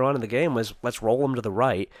solution later on in the game was let's roll them to the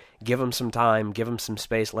right, give them some time, give them some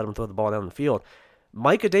space, let them throw the ball down the field.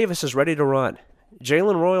 Micah Davis is ready to run.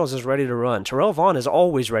 Jalen Royals is ready to run. Terrell Vaughn is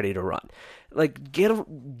always ready to run. Like, give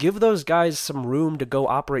those guys some room to go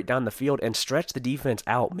operate down the field and stretch the defense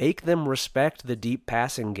out. Make them respect the deep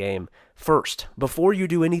passing game first before you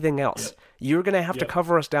do anything else. Yep. You're going to have to Yep.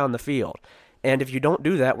 cover us down the field. And if you don't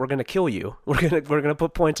do that, we're going to kill you. We're going to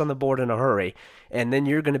put points on the board in a hurry, and then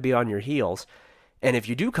you're going to be on your heels. And if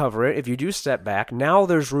you do cover it, if you do step back, now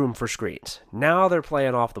there's room for screens. Now they're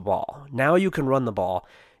playing off the ball. Now you can run the ball.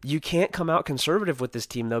 You can't come out conservative with this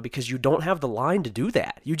team though because you don't have the line to do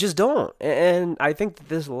that. You just don't. And I think that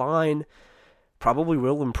this line probably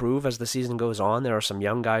will improve as the season goes on. There are some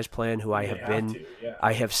young guys playing who They have to. Yeah.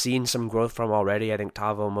 I have seen some growth from already. I think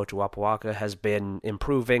Tavo Motuapuaka has been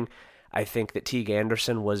improving. I think that Teague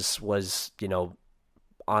Anderson was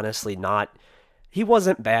honestly not. He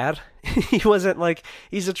wasn't bad. He wasn't like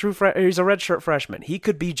he's he's a redshirt freshman. He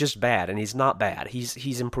could be just bad, and he's not bad.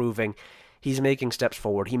 He's improving. He's making steps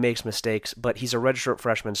forward. He makes mistakes, but he's a redshirt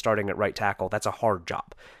freshman starting at right tackle. That's a hard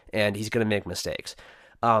job, and he's going to make mistakes.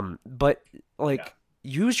 But Yeah. like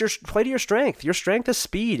play to your strength. Your strength is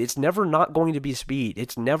speed. It's never not going to be speed.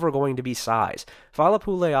 It's never going to be size.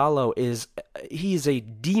 Falapulealo he's a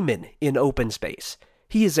demon in open space.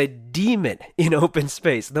 He is a demon in open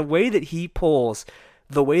space. The way that he pulls,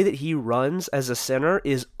 the way that he runs as a center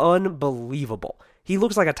is unbelievable. He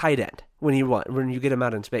looks like a tight end when you get him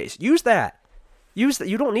out in space. Use that. Use that.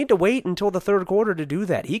 You don't need to wait until the third quarter to do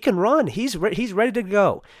that. He can run. He's ready to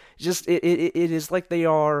go. Just it is like they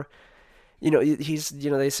are.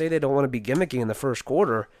 They say they don't want to be gimmicky in the first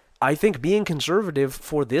quarter. I think being conservative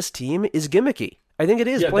for this team is gimmicky. I think it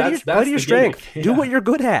is. Yeah, Play that's to your the strength. gimmick. Do Yeah. what you're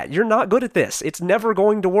good at. You're not good at this. It's never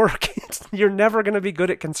going to work. You're never going to be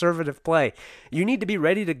good at conservative play. You need to be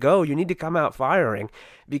ready to go. You need to come out firing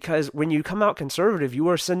because when you come out conservative, you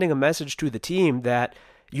are sending a message to the team that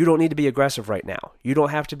you don't need to be aggressive right now. You don't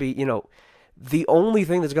have to be, the only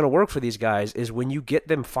thing that's going to work for these guys is when you get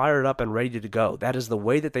them fired up and ready to go. That is the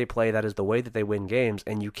way that they play. That is the way that they win games.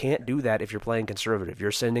 And you can't do that if you're playing conservative.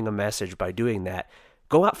 You're sending a message by doing that.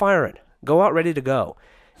 Go out firing. Go out ready to go.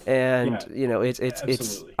 And Yeah. it's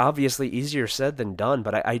Absolutely. obviously easier said than done.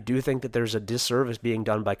 But I do think that there's a disservice being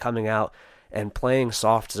done by coming out and playing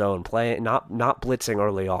soft zone, playing not blitzing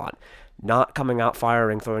early on, not coming out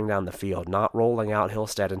firing, throwing down the field, not rolling out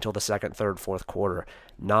Hillstead until the second, third, fourth quarter,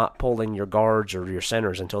 not pulling your guards or your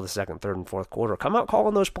centers until the second, third, and fourth quarter. Come out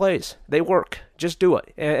calling those plays. They work. Just do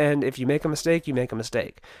it. And if you make a mistake, you make a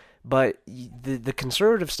mistake. But the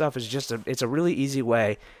conservative stuff is it's a really easy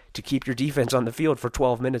way to keep your defense on the field for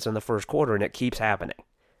 12 minutes in the first quarter, and it keeps happening.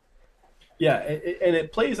 Yeah, and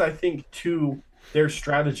it plays, I think, to their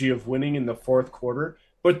strategy of winning in the fourth quarter,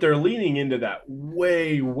 but they're leaning into that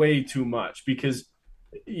way, way too much because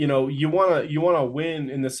you wanna win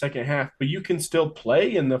in the second half, but you can still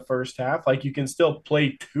play in the first half. Like you can still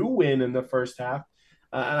play to win in the first half,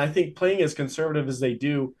 and I think playing as conservative as they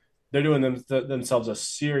do, they're doing themselves a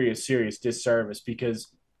serious, serious disservice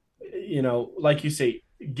because like you say,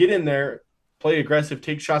 get in there, play aggressive,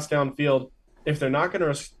 take shots downfield. If they're not going to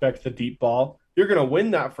respect the deep ball, you're going to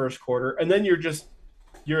win that first quarter, and then you're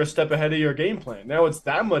a step ahead of your game plan. Now it's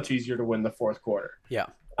that much easier to win the fourth quarter. Yeah.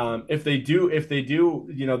 If they do,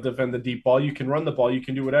 defend the deep ball, you can run the ball, you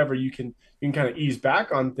can do whatever, you can kind of ease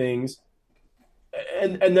back on things,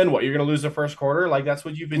 and then what? You're going to lose the first quarter, like that's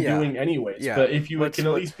what you've been Yeah. doing anyways. Yeah. But if you Let's can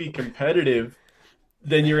at least be competitive,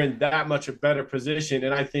 then you're in that much a better position.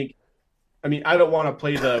 And I mean, I don't want to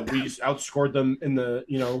play we outscored them in the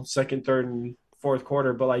second, third, and fourth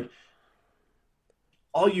quarter, but like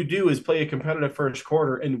all you do is play a competitive first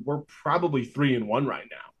quarter, and we're probably 3-1 right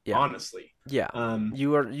now, yeah. honestly. Yeah. Um,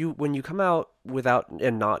 You when you come out without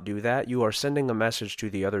and not do that, you are sending a message to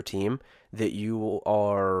the other team that you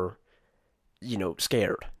are,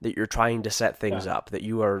 scared, that you're trying to set things yeah, up, that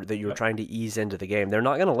you're yep, trying to ease into the game. They're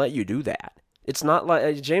not going to let you do that. It's not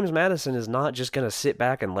like James Madison is not just going to sit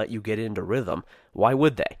back and let you get into rhythm. Why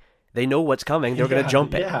would they? They know what's coming. They're going to yeah,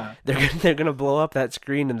 jump it. yeah, They're going to blow up that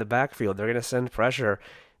screen in the backfield. They're going to send pressure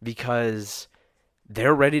because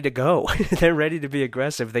they're ready to go. They're ready to be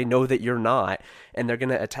aggressive. They know that you're not, and they're going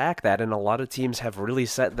to attack that. And a lot of teams have really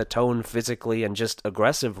set the tone physically and just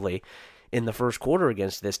aggressively in the first quarter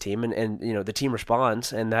against this team, and the team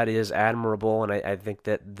responds, and that is admirable. And I think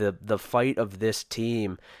that the fight of this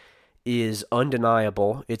team is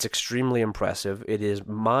undeniable. It's extremely impressive. It is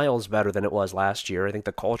miles better than it was last year. I think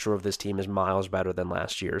the culture of this team is miles better than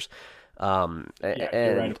last year's. yeah.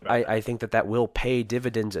 You're right And about I that. think that will pay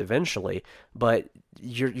dividends eventually. But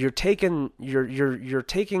you're taking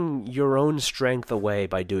your own strength away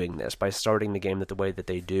by doing this, by starting the game the way that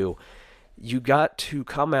they do. You got to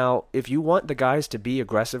come out if you want the guys to be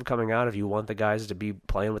aggressive coming out. If you want the guys to be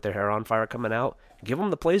playing with their hair on fire coming out, give them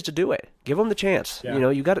the plays to do it. Give them the chance. Yeah,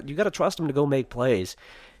 You got to trust them to go make plays.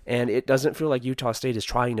 And it doesn't feel like Utah State is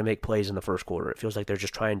trying to make plays in the first quarter. It feels like they're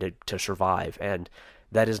just trying to survive, and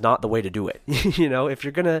that is not the way to do it.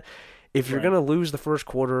 If you're right. gonna lose the first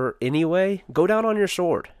quarter anyway, go down on your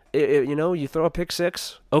sword. You throw a pick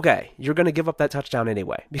six. Okay, you're gonna give up that touchdown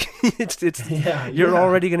anyway. It's Yeah, you're yeah,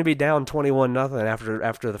 already gonna be down 21-0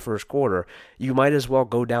 after the first quarter. You might as well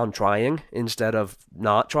go down trying instead of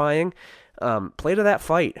not trying. Play to that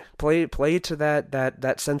fight. Play to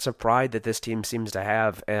that sense of pride that this team seems to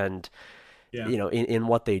have, and yeah. in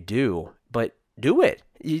what they do. But do it.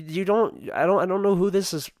 You don't. I don't know who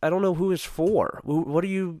this is. I don't know who it's for. What are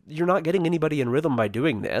you? You're not getting anybody in rhythm by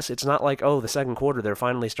doing this. It's not like, oh, the second quarter they're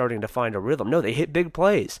finally starting to find a rhythm. No, they hit big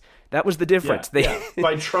plays. That was the Yeah, difference. They yeah.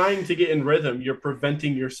 By trying to get in rhythm, you're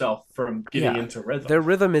preventing yourself from getting Yeah, into rhythm. their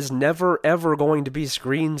rhythm is never ever going to be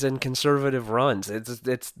screens and conservative runs.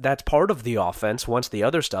 It's that's part of the offense once the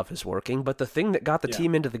other stuff is working. But the thing that got the Yeah.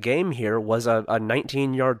 team into the game here was a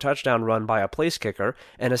 19-yard touchdown run by a place kicker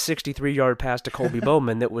and a 63-yard pass to Colby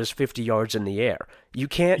Bowman that was 50 yards in the air. You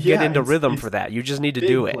can't get Yeah, into rhythm for it's that. You just need to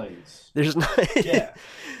do big it. plays. There's not. Yeah.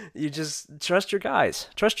 You just trust your guys.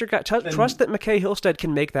 Trust your guy. Trust And that McKay Hillstead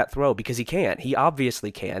can make that throw because he can. He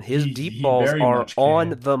obviously can. His deep he balls very are much on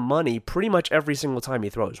can. the money pretty much every single time he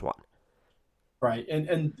throws one. Right.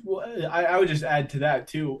 And well, I would just add to that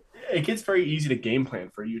too. It gets very easy to game plan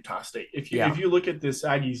for Utah State. Yeah, If you look at this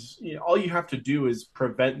Aggies, all you have to do is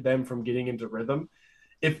prevent them from getting into rhythm.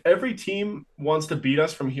 If every team wants to beat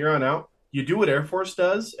us from here on out, you do what Air Force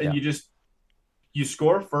does, and yeah, you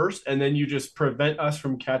score first, and then you just prevent us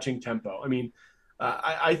from catching tempo. I mean,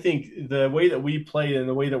 I think the way that we play and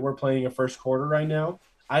the way that we're playing a first quarter right now,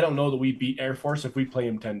 I don't know that we beat Air Force if we play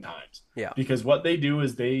them 10 times. yeah, Because what they do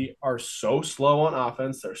is they are so slow on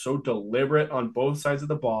offense, they're so deliberate on both sides of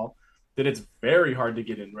the ball that it's very hard to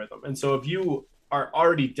get in rhythm. And so if you are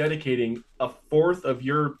already dedicating a fourth of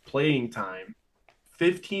your playing time,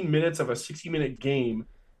 15 minutes of a 60-minute game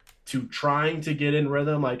to trying to get in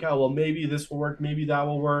rhythm, like, oh, well, maybe this will work, maybe that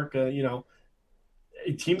will work.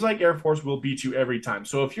 Teams like Air Force will beat you every time.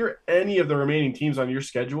 So if you're any of the remaining teams on your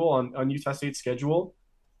schedule, on Utah State's schedule,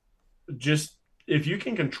 just if you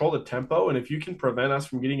can control the tempo and if you can prevent us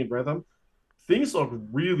from getting in rhythm, things look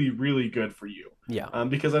really, really good for you. yeah,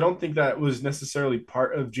 Because I don't think that was necessarily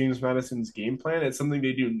part of James Madison's game plan. It's something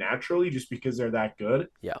they do naturally just because they're that good.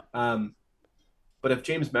 yeah, Um, but if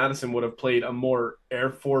James Madison would have played a more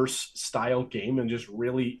Air Force style game and just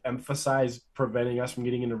really emphasized preventing us from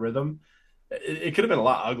getting into rhythm, it could have been a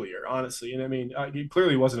lot uglier, honestly. And I mean, it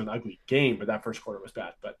clearly wasn't an ugly game, but that first quarter was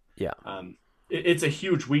bad. But yeah, it's a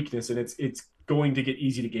huge weakness, and it's going to get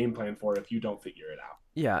easy to game plan for if you don't figure it out.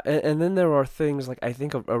 yeah. And then there are things like I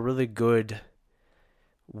think a really good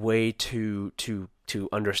way to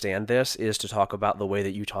understand this is to talk about the way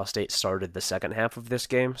that Utah State started the second half of this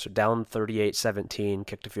game. So down 38-17,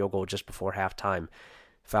 kicked a field goal just before halftime,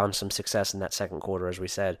 found some success in that second quarter, as we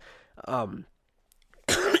said. Um,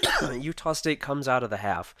 Utah State comes out of the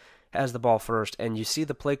half, has the ball first, and you see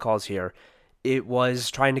the play calls here. It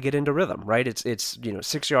was trying to get into rhythm, right? It's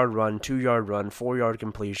 6 yard run, 2 yard run, 4 yard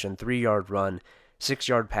completion, 3 yard run, 6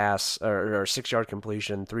 yard pass or 6 yard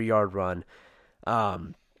completion, 3 yard run.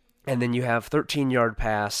 And then you have 13-yard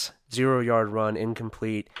pass, 0 yard run,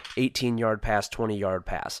 incomplete, 18-yard pass, 20-yard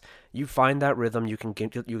pass. You find that rhythm, you can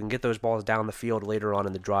get those balls down the field later on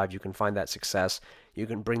in the drive. You can find that success. You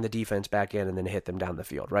can bring the defense back in and then hit them down the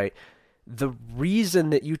field, right? The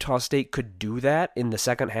reason that Utah State could do that in the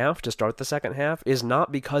second half to start the second half is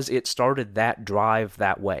not because it started that drive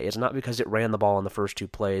that way. It's not because it ran the ball on the first two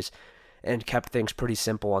plays and kept things pretty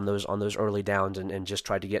simple on those early downs and just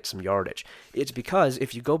tried to get some yardage. It's because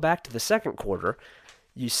if you go back to the second quarter,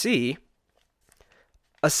 you see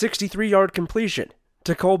a 63-yard completion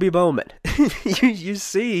to Colby Bowman. You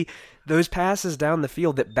see those passes down the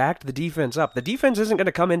field that backed the defense up. The defense isn't going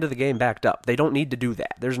to come into the game backed up. They don't need to do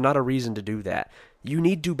that. There's not a reason to do that. You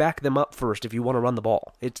need to back them up first if you want to run the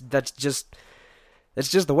ball. That's just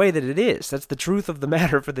the way that it is. That's the truth of the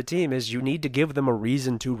matter for the team is you need to give them a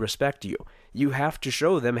reason to respect you. You have to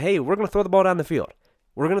show them, hey, we're going to throw the ball down the field.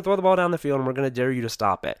 We're going to throw the ball down the field and we're going to dare you to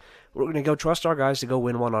stop it. We're going to go trust our guys to go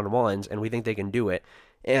win one-on-ones and we think they can do it.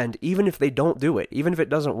 And even if they don't do it, even if it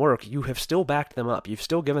doesn't work, you have still backed them up. You've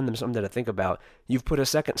still given them something to think about. You've put a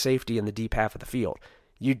second safety in the deep half of the field.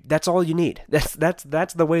 That's all you need. That's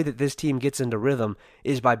the way that this team gets into rhythm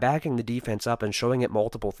is by backing the defense up and showing it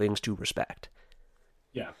multiple things to respect.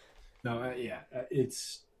 Yeah. No,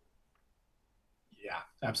 it's yeah,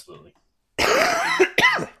 absolutely.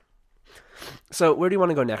 So where do you want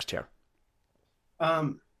to go next here?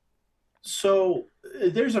 Um, so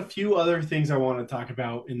there's a few other things I want to talk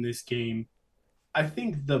about in this game. I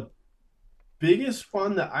think the biggest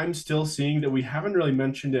one that I'm still seeing that we haven't really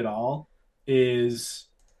mentioned at all is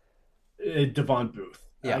Devon Booth.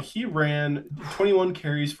 Yeah, He ran 21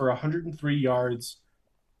 carries for 103 yards.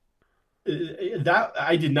 That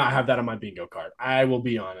I did not have that on my bingo card. I will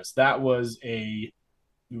be honest. That was a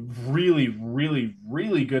really, really,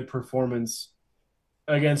 really good performance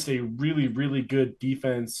against a really, really good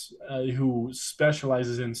defense who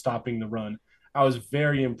specializes in stopping the run. I was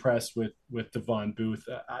very impressed with Devon Booth.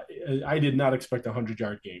 I did not expect a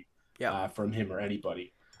 100-yard game yeah, from him or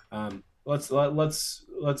anybody.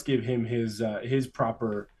 Let's give him his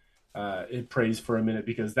proper praise for a minute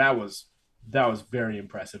because that was very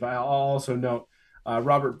impressive. I'll also note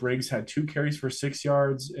Robert Briggs had 2 carries for 6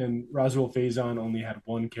 yards, and Roswell Faison only had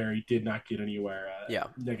 1 carry, did not get anywhere, yeah,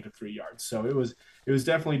 -3 yards. So it was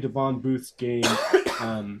definitely Devon Booth's game.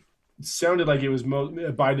 It sounded like it was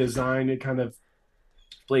by design. It kind of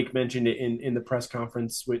Blake mentioned it in the press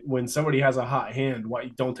conference when somebody has a hot hand, why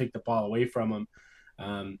don't take the ball away from them?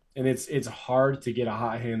 And it's hard to get a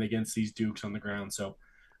hot hand against these Dukes on the ground. So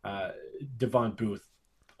Devon Booth,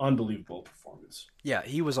 unbelievable performance. yeah.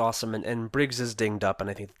 He was awesome, and Briggs is dinged up, and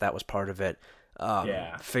I think that was part of it.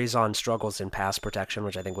 Yeah, Faison struggles in pass protection,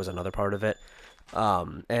 which I think was another part of it.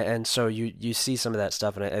 And so you see some of that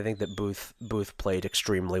stuff, and I think that Booth played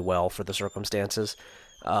extremely well for the circumstances,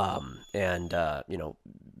 and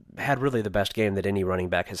had really the best game that any running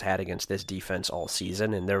back has had against this defense all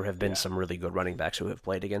season. And there have been yeah, some really good running backs who have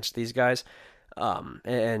played against these guys.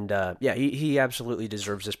 Yeah, he absolutely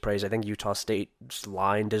deserves this praise. I think Utah State's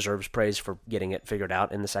line deserves praise for getting it figured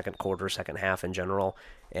out in the second quarter, second half in general,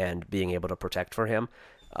 and being able to protect for him.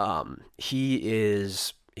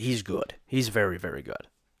 He's good. He's very, very good.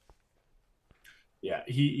 yeah.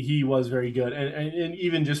 He was very good, and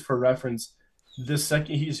even just for reference, the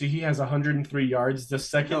second he has 103 yards. The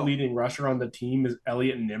second No. leading rusher on the team is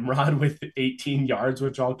Elliot Nimrod with 18 yards,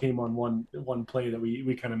 which all came on one play that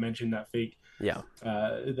we kind of mentioned Yeah,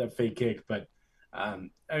 that fake kick. But I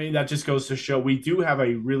mean that just goes to show we do have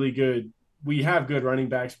a really good we have good running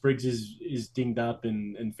backs. Briggs is dinged up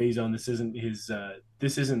and Faison.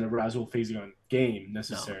 This isn't a Rasul Faison game no.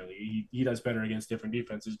 necessarily. He does better against different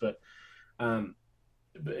defenses, um,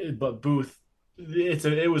 but Booth,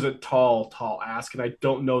 it was a tall ask, and I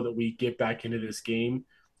don't know that we get back into this game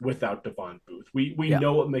without Devon Booth. We Yeah,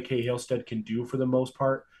 know what McKay Halstead can do for the most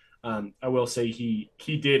part. I will say he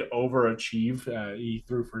did overachieve. He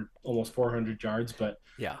threw for almost 400 yards,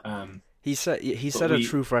 yeah. um, He but set a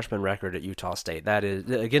true freshman record at Utah State. That is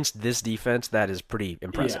against this defense. That is pretty yeah,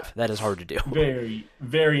 impressive. That is hard to do.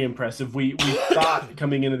 very impressive. We thought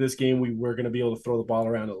coming into this game we were going to be able to throw the ball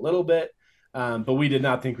around a little bit, but we did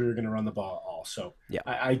not think we were going to run the ball at all. So Yeah,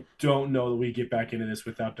 I don't know that we get back into this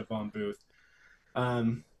without Devon Booth.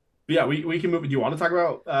 Um, but yeah, we can move. Do you want to talk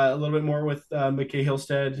about a little bit more with McKay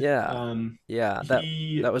Hillstead? yeah, yeah.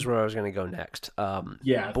 He That was where I was going to go next.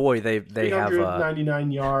 Yeah, Boy, they have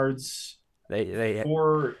 399 yards they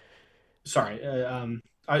for. Sorry,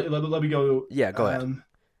 let me go. yeah. Go ahead.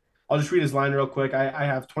 I'll just read his line real quick. I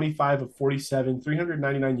have 25 of 47,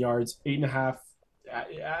 399 yards, eight and a half,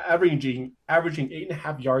 averaging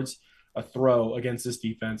 8.5 yards a throw against this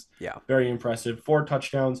defense. Yeah. Very impressive. 4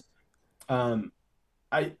 touchdowns. Um,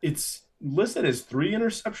 it's listed as 3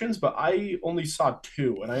 interceptions, but I only saw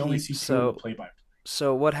 2, and I only He see 2 in the so play by.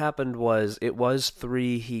 So what happened was it was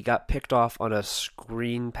three. He got picked off on a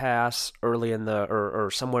screen pass early in the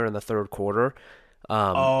or somewhere in the third quarter.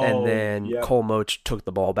 And Oh, then yep, Cole Moach took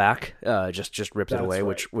the ball back, just ripped it that's away,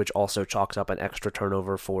 right. which also chalks up an extra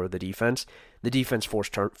turnover for the defense. The defense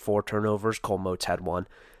forced four turnovers. Cole Moach had one,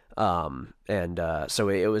 and so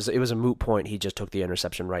it was a moot point. He just took the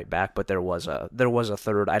interception right back, but there was a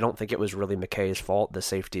third. I don't think it was really McKay's fault. The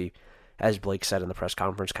safety, as Blake said in the press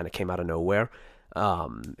conference, kind of came out of nowhere.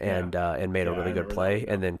 Yeah, And made a yeah, I really good remember that play, one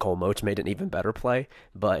and now. then Cole Moats made an even better play.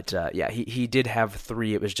 But yeah, he did have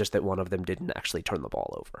three. It was just that one of them didn't actually turn the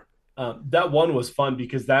ball over. That one was fun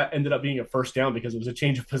because that ended up being a first down because it was a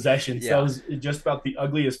change of possession. So that Yeah. was just about the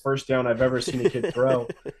ugliest first down I've ever seen a kid throw.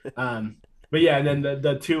 Um, but yeah, and then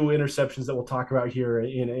the two interceptions that we'll talk about here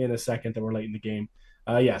in a second that were late in the game.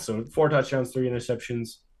 Yeah, so four touchdowns, three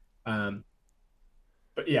interceptions. Um,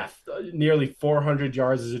 but yeah, nearly 400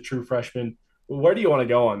 yards as a true freshman. Where do you want to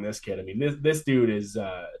go on this kid? I mean, this dude is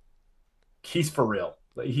he's for real.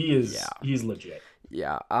 Yeah. He's legit.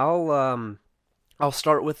 Yeah. I'll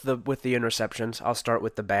start with the interceptions. I'll start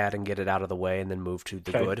with the bad and get it out of the way, and then move to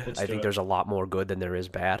the Okay, good. let's I do think it. there's a lot more good than there is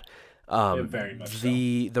bad. Yeah, very much so.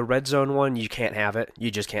 The red zone one, you can't have it.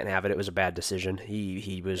 You just can't have it. It was a bad decision.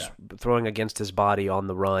 He was Yeah, throwing against his body on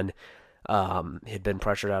the run. Had been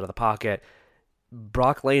pressured out of the pocket.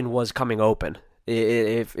 Brock Lane was coming open.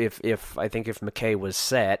 If I think if McKay was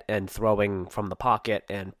set and throwing from the pocket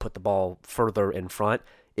and put the ball further in front,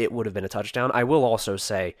 it would have been a touchdown. I will also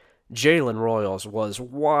say Jalen Royals was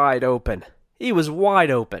wide open. He was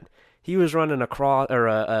wide open. He was running a cross or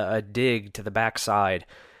a dig to the backside,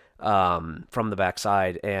 from the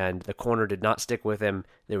backside, and the corner did not stick with him.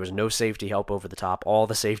 There was no safety help over the top. All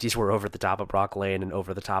the safeties were over the top of Brock Lane and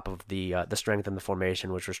over the top of the strength in the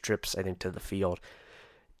formation, which was trips, I think, to the field.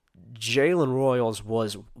 Jalen Royals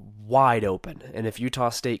was wide open, and if Utah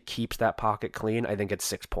State keeps that pocket clean, I think it's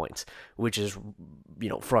 6 points, which is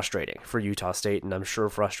frustrating for Utah State, and I'm sure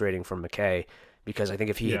frustrating for McKay because I think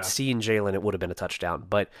if he had yeah. seen Jalen, it would have been a touchdown.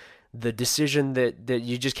 But the decision that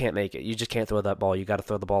you just can't make it, you just can't throw that ball. You got to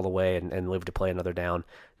throw the ball away and live to play another down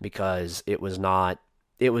because it was not.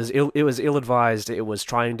 It was ill advised. It was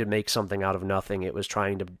trying to make something out of nothing. It was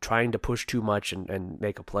trying to push too much and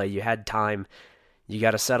make a play. You had time, you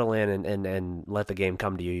got to settle in and let the game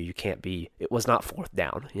come to you. You can't be. It was not fourth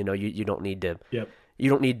down. You don't need to. Yep. You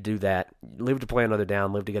don't need to do that. Live to play another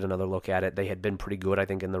down. Live to get another look at it. They had been pretty good, I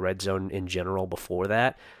think, in the red zone in general before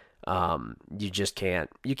that. You just can't.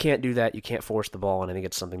 You can't do that. You can't force the ball, and I think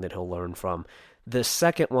it's something that he'll learn from. The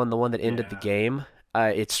second one, the one that ended the Yeah. game,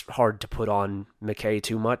 it's hard to put on McKay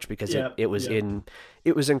too much because it, Yep. it was Yep. in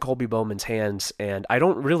it was in Colby Bowman's hands, and I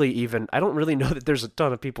don't really know that there's a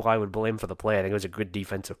ton of people I would blame for the play. I think it was a good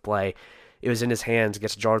defensive play. It was in his hands,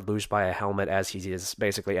 gets jarred loose by a helmet as he is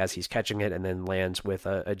basically as he's catching it, and then lands with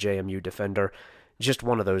a JMU defender. Just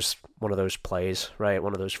one of those plays, right?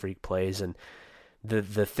 One of those freak plays, and the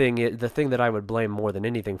thing that I would blame more than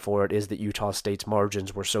anything for it is that Utah State's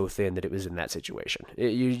margins were so thin that it was in that situation.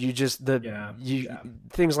 You just the Yeah. you Yeah.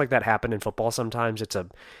 things like that happen in football sometimes.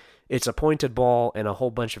 It's a pointed ball and a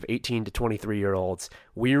whole bunch of 18 to 23-year-olds.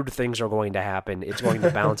 Weird things are going to happen. It's going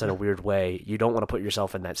to bounce in a weird way. You don't want to put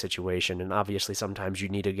yourself in that situation. And obviously, sometimes you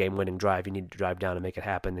need a game winning drive. You need to drive down and make it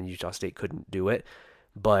happen. And Utah State couldn't do it.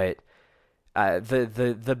 But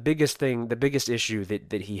the biggest thing, the biggest issue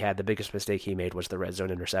that he had, the biggest mistake he made was the red zone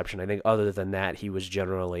interception. I think other than that, he was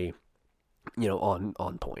generally, on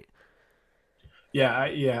point.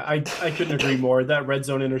 I couldn't agree more. That red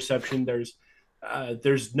zone interception,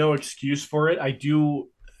 there's no excuse for it. I do,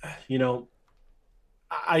 you know,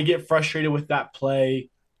 I get frustrated with that play,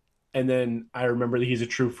 and then I remember that he's a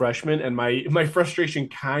true freshman, and my frustration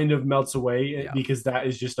kind of melts away Yeah, because that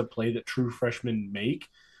is just a play that true freshmen make.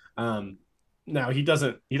 Um, Now he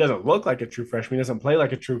doesn't look like a true freshman. He doesn't play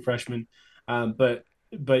like a true freshman. But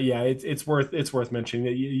yeah, it's worth mentioning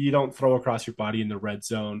that you don't throw across your body in the red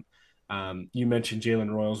zone. You mentioned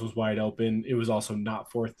Jalen Royals was wide open. It was also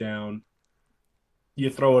not fourth down. You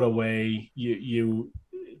throw it away.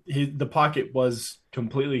 The pocket was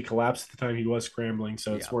completely collapsed at the time he was scrambling.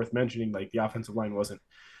 So it's yeah, worth mentioning. Like the offensive line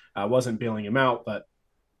wasn't bailing him out, but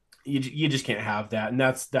you just can't have that. And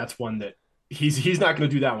that's one that he's not going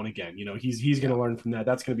to do that one again. He's going yeah. to learn from that.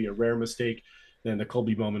 That's going to be a rare mistake. And the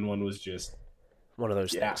Colby Bowman one was just One of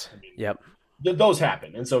those yeah. things. I mean, Yep. those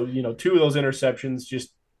happen, and so two of those interceptions, just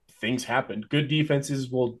things happen. Good defenses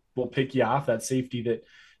will pick you off. That safety that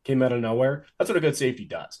came out of nowhere. That's what a good safety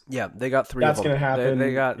does. Yeah, they got three of That's them. going to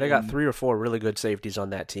They happen, got and three or four really good safeties on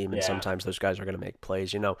that team, and yeah, sometimes those guys are going to make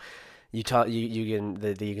plays. You can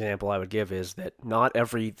the example I would give is that not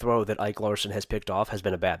every throw that Ike Larson has picked off has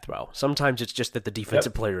been a bad throw. Sometimes it's just that the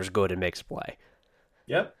defensive Yep. player is good and makes a play.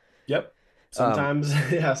 Yep. Yep. Um, Sometimes,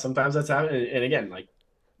 yeah, sometimes that's happening. And again, like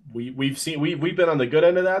we've been on the good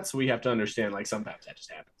end of that, so we have to understand like sometimes that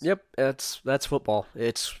just happens. yep, that's football.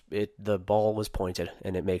 The ball was pointed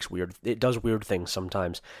and it does weird things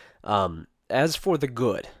sometimes. As for the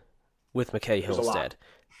good with McKay There's a lot. Hillstead,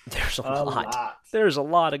 there's a A lot. lot. There's a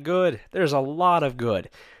lot of good. There's a lot of good.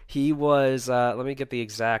 He was let me get the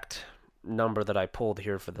exact number that I pulled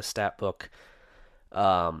here for the stat book.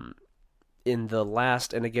 Um, in the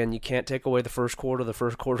last, and again, you can't take away the first quarter. The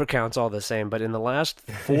first quarter counts all the same. But in the last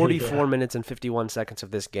 44 Yeah. minutes and 51 seconds of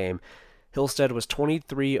this game, Hillstead was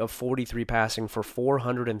 23 of 43 passing for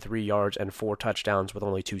 403 yards and 4 touchdowns with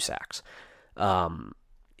only 2 sacks. Um,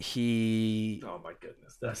 he Oh my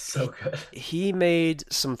goodness, that's so good. he made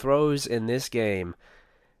some throws in this game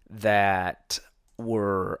that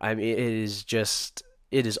were, I mean,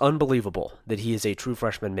 it is unbelievable that he is a true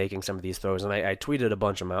freshman making some of these throws. And I tweeted a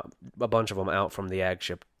bunch of them out from the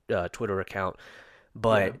AgShip Twitter account. Yeah,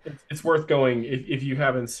 But it's worth going if you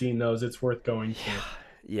haven't seen those. It's worth going to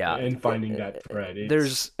yeah, and finding that thread.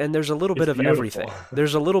 there's a little It's bit of beautiful. everything.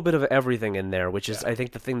 There's a little bit of everything in there, which is Yeah, I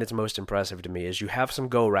think the thing that's most impressive to me is you have some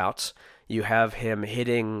go routes. You have him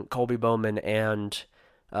hitting Colby Bowman and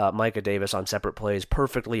Micah Davis on separate plays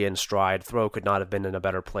perfectly in stride. Throw could not have been in a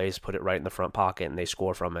better place. Put it right in the front pocket, and they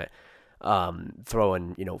score from it.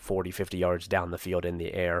 Throwing 40, 50 yards down the field in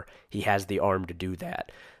the air. He has the arm to do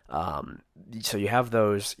that. So you have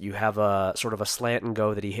those. You have a sort of a slant and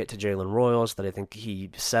go that he hit to Jalen Royals that I think he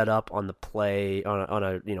set up on the play on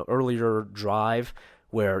a earlier drive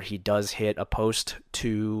where he does hit a post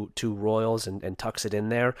to Royals and tucks it in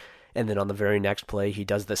there. And then on the very next play, he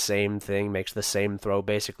does the same thing, makes the same throw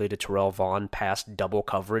basically to Terrell Vaughn past double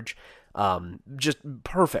coverage. Just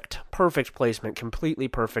perfect placement, completely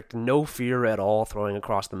perfect, no fear at all throwing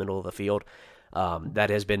across the middle of the field. That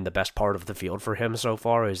has been the best part of the field for him so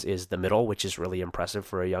far is the middle, which is really impressive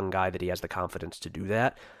for a young guy that he has the confidence to do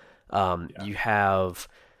that. yeah, You have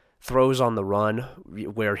throws on the run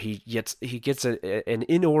where he gets an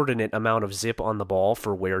inordinate amount of zip on the ball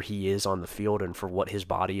for where he is on the field and for what his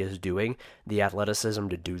body is doing. The athleticism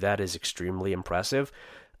to do that is extremely impressive.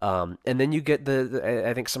 And then you get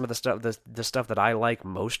I think some of the stuff that I like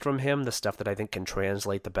most from him, the stuff that I think can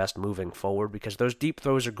translate the best moving forward, because those deep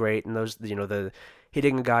throws are great, and those, the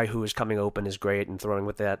hitting a guy who is coming open is great, and throwing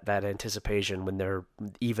with that anticipation when they're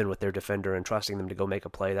even with their defender and trusting them to go make a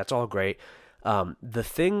play, that's all great. The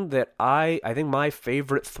thing that I think my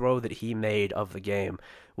favorite throw that he made of the game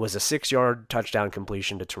was a 6 yard touchdown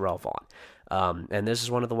completion to Terrell Vaughn. And this is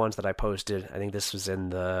one of the ones that I posted. I think this was in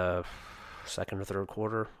the second or third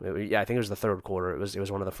quarter. Yeah, I think it was the third quarter. It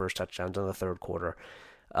was one of the first touchdowns in the third quarter.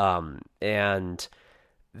 And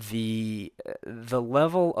the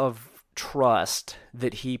level of trust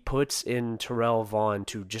that he puts in Terrell Vaughn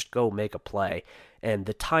to just go make a play, and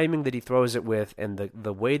the timing that he throws it with, and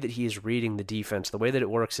the way that he is reading the defense, the way that it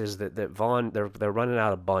works is that Vaughn, they're running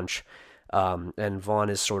out a bunch. And Vaughn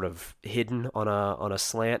is sort of hidden on a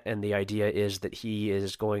slant, and the idea is that he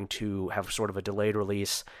is going to have sort of a delayed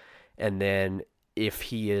release, and then if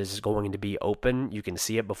he is going to be open, you can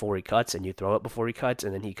see it before he cuts, and you throw it before he cuts,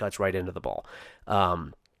 and then he cuts right into the ball.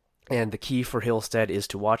 And the key for Hillstead is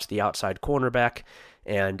to watch the outside cornerback,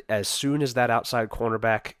 and as soon as that outside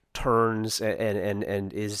cornerback turns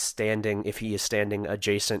and is standing, if he is standing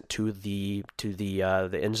adjacent to the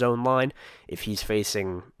end zone line, if he's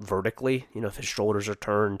facing vertically, if his shoulders are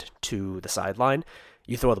turned to the sideline,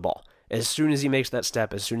 you throw the ball. As soon as he makes that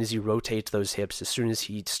step, as soon as he rotates those hips, as soon as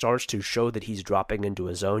he starts to show that he's dropping into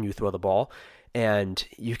a zone, you throw the ball. And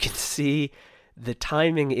you can see the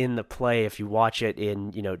timing in the play if you watch it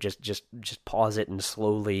in, just pause it and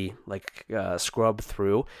slowly scrub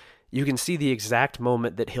through. You can see the exact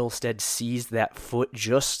moment that Hillstead sees that foot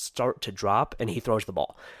just start to drop and he throws the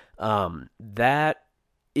ball. That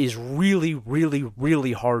is really, really,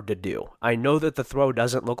 really hard to do. I know that the throw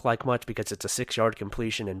doesn't look like much because it's a 6 yard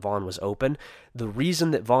completion and Vaughn was open. The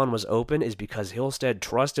reason that Vaughn was open is because Hillstead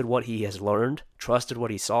trusted what he has learned, trusted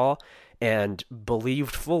what he saw, and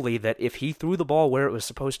believed fully that if he threw the ball where it was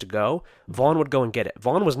supposed to go, Vaughn would go and get it.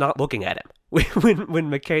 Vaughn was not looking at him when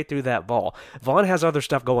McKay threw that ball. Vaughn has other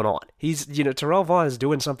stuff going on. Terrell Vaughn is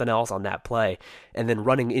doing something else on that play and then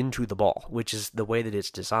running into the ball, which is the way that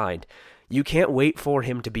it's designed. You can't wait for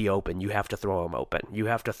him to be open. You have to throw him open. You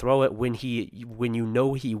have to throw it when you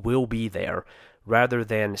know he will be there, rather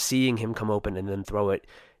than seeing him come open and then throw it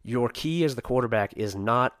your key as the quarterback is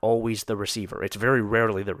not always the receiver. It's very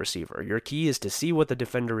rarely the receiver. Your key is to see what the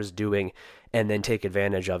defender is doing and then take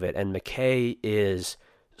advantage of it. And McKay is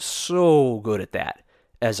so good at that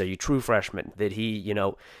as a true freshman that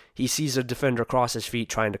he sees a defender cross his feet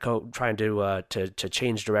trying to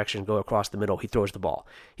change direction, go across the middle. He throws the ball.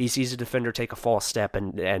 He sees a defender take a false step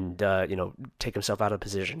and take himself out of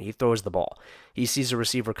position. He throws the ball. He sees a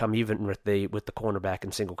receiver come even with the cornerback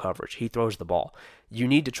in single coverage. He throws the ball. You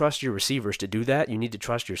need to trust your receivers to do that. You need to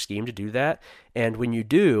trust your scheme to do that. And when you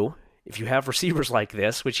do, if you have receivers like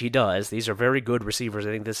this, which he does, these are very good receivers.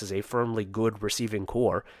 I think this is a firmly good receiving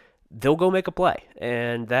core. They'll go make a play,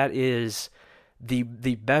 and that is the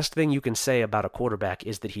best thing you can say about a quarterback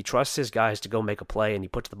is that he trusts his guys to go make a play, and he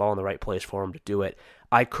puts the ball in the right place for them to do it.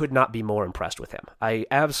 I could not be more impressed with him. I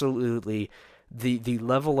absolutely the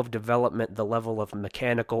level of development, the level of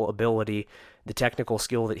mechanical ability, the technical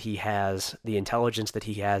skill that he has, the intelligence that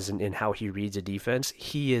he has in how he reads a defense.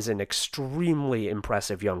 He is an extremely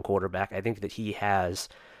impressive young quarterback. I think that he has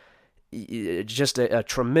just a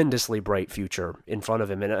tremendously bright future in front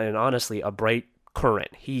of him, and honestly, a bright current.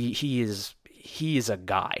 He is a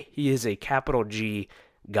guy. He is a capital G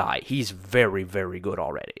guy. He's very, very good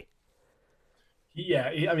already. Yeah,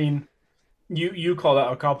 I mean, you called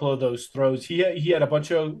out a couple of those throws. He had a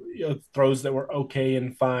bunch of throws that were okay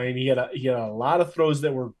and fine. He had a lot of throws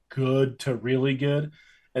that were good to really good,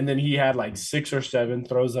 and then he had like six or seven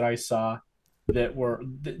throws that I saw that were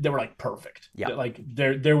like perfect. Yeah, That like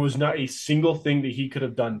there was not a single thing that he could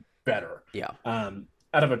have done better. yeah,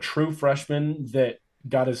 Out of a true freshman that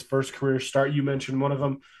got his first career start, you mentioned one of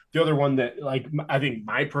them. The other one that like I think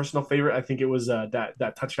my personal favorite, I think it was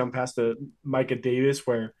that touchdown pass to Micah Davis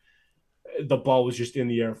where the ball was just in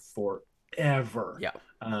the air forever. yeah,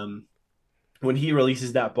 Um, when he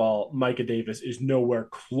releases that ball, Micah Davis is nowhere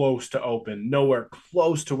close to open, nowhere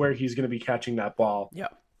close to where he's going to be catching that ball. yeah,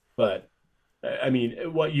 But I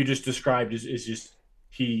mean, what you just described is just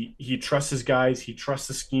he trusts his guys, he trusts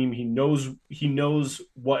the scheme, he knows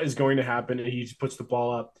what is going to happen, and he just puts the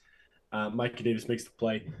ball up. Micah Davis makes the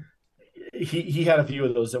play. He had a few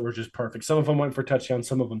of those that were just perfect. Some of them went for touchdowns,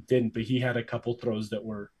 some of them didn't, but he had a couple throws that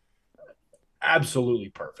were absolutely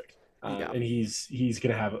perfect. yeah, And he's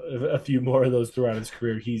gonna have a few more of those throughout his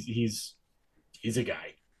career. He's a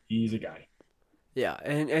guy. He's a guy. yeah.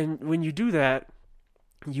 And when you do that,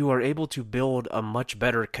 you are able to build a much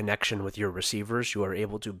better connection with your receivers. You are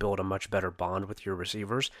able to build a much better bond with your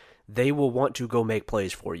receivers. They will want to go make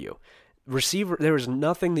plays for you. There is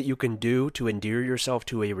nothing that you can do to endear yourself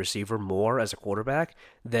to a receiver more as a quarterback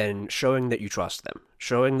than showing that you trust them,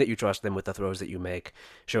 showing that you trust them with the throws that you make,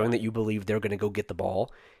 showing that you believe they're going to go get the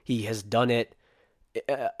ball. He has done it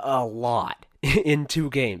a lot in 2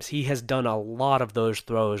 games. He has done a lot of those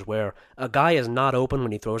throws where a guy is not open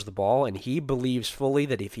when he throws the ball, and he believes fully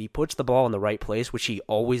that if he puts the ball in the right place, which he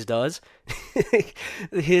always does,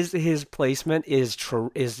 his placement is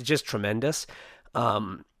just tremendous.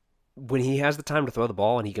 When he has the time to throw the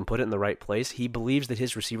ball and he can put it in the right place, he believes that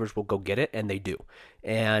his receivers will go get it, and they do.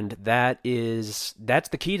 And that's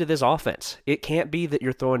the key to this offense. It can't be that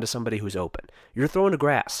you're throwing to somebody who's open. You're throwing to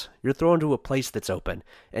grass. You're throwing to a place that's open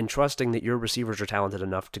and trusting that your receivers are talented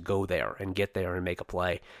enough to go there and get there and make a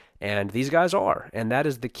play. And these guys are. And that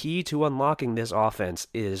is the key to unlocking this offense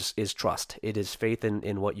is trust. It is faith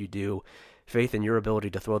in what you do, faith in your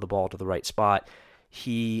ability to throw the ball to the right spot.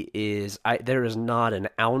 There is not an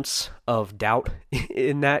ounce of doubt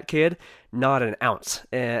in that kid, not an ounce.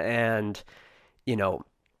 And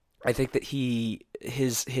I think that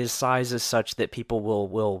his size is such that people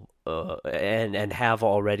will and have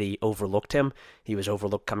already overlooked him. He was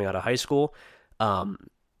overlooked coming out of high school.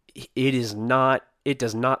 It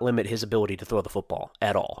does not limit his ability to throw the football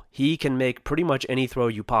at all. He can make pretty much any throw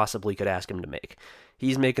you possibly could ask him to make.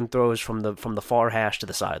 He's making throws from the far hash to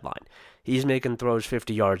the sideline. He's making throws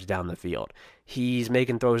 50 yards down the field. He's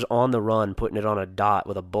making throws on the run, putting it on a dot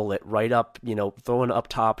with a bullet right up, throwing up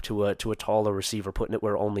top to a taller receiver, putting it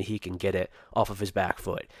where only he can get it off of his back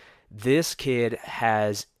foot. This kid he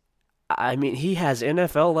has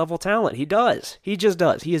NFL level talent. He does. He just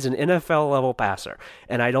does. He is an NFL level passer.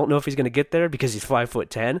 And I don't know if he's going to get there because he's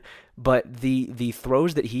 5'10", but the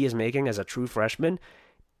throws that he is making as a true freshman,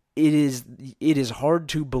 it is hard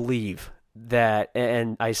to believe that,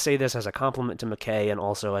 and I say this as a compliment to McKay and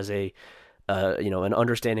also as an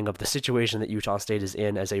understanding of the situation that Utah State is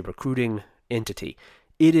in as a recruiting entity.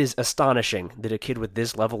 It is astonishing that a kid with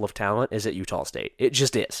this level of talent is at Utah State. It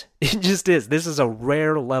just is. It just is. This is a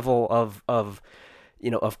rare level of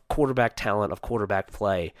quarterback talent, of quarterback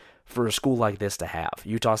play for a school like this to have.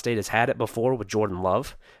 Utah State has had it before with Jordan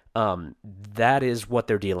Love. That is what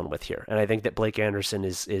they're dealing with here, and I think that Blake Anderson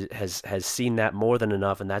has seen that more than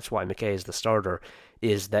enough, and that's why McKay is the starter.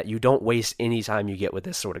 Is that you don't waste any time you get with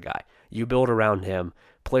this sort of guy. You build around him.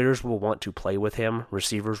 Players will want to play with him.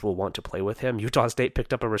 Receivers will want to play with him. Utah State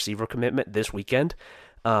picked up a receiver commitment this weekend.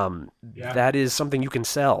 Yeah. That is something you can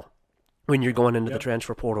sell when you're going into the Yep.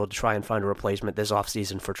 transfer portal to try and find a replacement this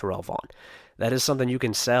offseason for Terrell Vaughn. That is something you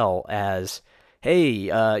can sell as, hey,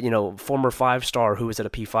 former 5-star who was at a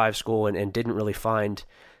P5 school and didn't really find,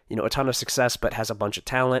 a ton of success but has a bunch of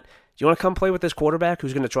talent. Do you want to come play with this quarterback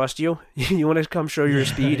who's going to trust you? You want to come show your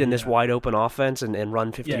speed in this Yeah. wide open offense and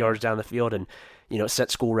run 50 Yeah. yards down the field and,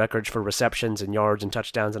 set school records for receptions and yards and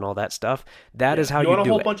touchdowns and all that stuff? That is Yeah. how You you want a do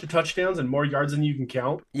whole it. bunch of touchdowns and more yards than you can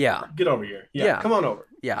count? Yeah. Get over here. Yeah. Yeah. Come on over.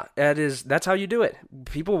 Yeah, that's how you do it.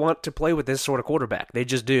 People want to play with this sort of quarterback. They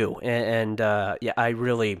just do. And I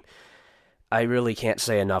really can't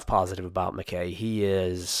say enough positive about McKay. He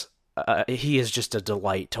is just a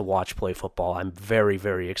delight to watch play football. I'm very,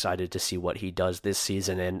 very excited to see what he does this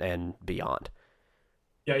season and beyond.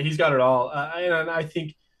 Yeah, he's got it all. And I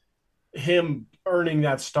think him earning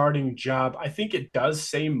that starting job, I think it does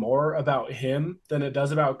say more about him than it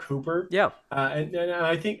does about Cooper. Yeah, And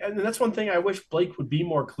I think, and that's one thing I wish Blake would be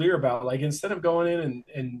more clear about. Like, instead of going in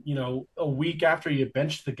and a week after you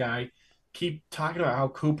benched the guy, keep talking about how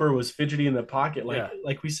Cooper was fidgety in the pocket. yeah.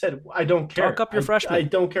 Like we said, I don't Talk care. up your I freshman.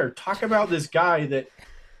 don't care. Talk about this guy that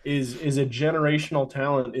is a generational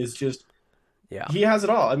talent. Is just Yeah, he has it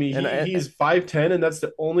all. I mean, and he's 5'10", and that's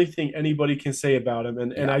the only thing anybody can say about him.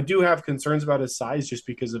 And yeah, I do have concerns about his size just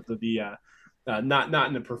because of not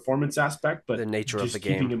in the performance aspect, the but nature of the just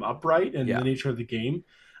keeping game. him upright and Yeah, the nature of the game.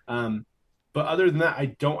 Um, but other than that, I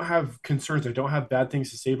don't have concerns. I don't have bad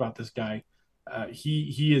things to say about this guy.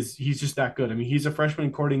 He's just that good. I mean, he's a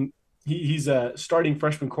freshman courting. He's a starting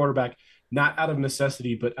freshman quarterback, not out of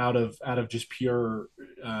necessity, but out of just pure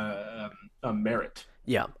merit.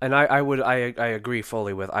 yeah, and I agree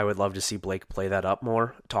fully with. I would love to see Blake play that up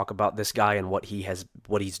more. Talk about this guy and what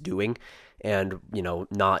he's doing, and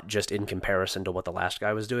not just in comparison to what the last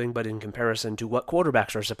guy was doing, but in comparison to what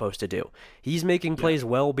quarterbacks are supposed to do. He's making Yeah, plays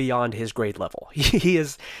well beyond his grade level.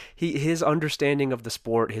 His understanding of the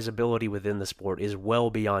sport, his ability within the sport is well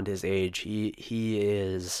beyond his age. He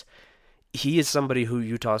is somebody who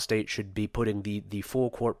Utah State should be putting the full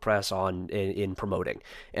court press on in promoting.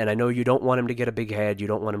 And I know you don't want him to get a big head, you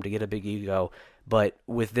don't want him to get a big ego, but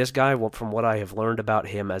with this guy, from what I have learned about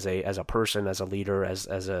him as a person, as a leader, as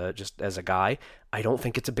a guy, I don't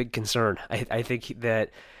think it's a big concern. I think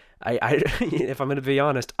that. If I'm going to be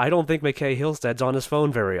honest, I don't think McKay Hillstead's on his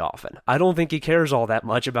phone very often. I don't think he cares all that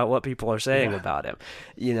much about what people are saying yeah, about him.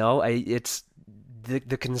 It's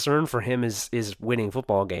the concern for him is winning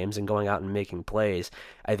football games and going out and making plays.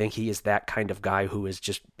 I think he is that kind of guy who is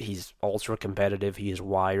he's ultra competitive. He is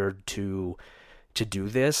wired to do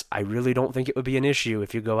this. I really don't think it would be an issue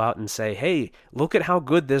if you go out and say, hey, look at how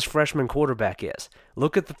good this freshman quarterback is.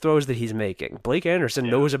 Look at the throws that he's making. Blake Anderson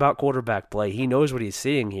yeah, knows about quarterback play. He knows what he's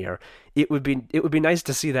seeing here. It would be nice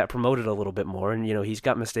to see that promoted a little bit more. And he's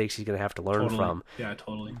got mistakes he's going to have to learn totally. from. Yeah,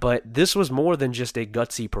 totally. But this was more than just a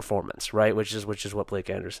gutsy performance, right? Which is what Blake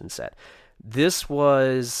Anderson said. This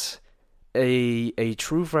was a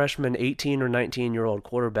true freshman 18 or 19-year-old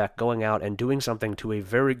quarterback going out and doing something to a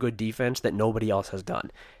very good defense that nobody else has done.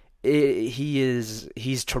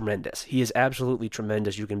 He's tremendous. He is absolutely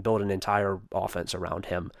tremendous. You can build an entire offense around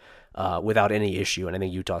him without any issue, and I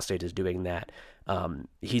think Utah State is doing that.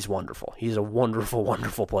 He's wonderful. He's a wonderful,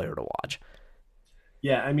 wonderful player to watch.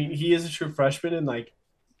 Yeah, I mean, he is a true freshman, and like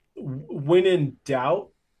when in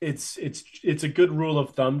doubt, it's a good rule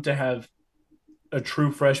of thumb to have a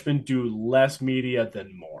true freshman do less media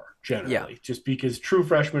than more Yeah, generally, just because true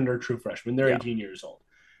freshmen are true freshmen. They're yeah. 18 years old.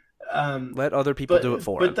 Let other people do it But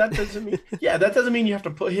for but him. that doesn't mean that doesn't mean you have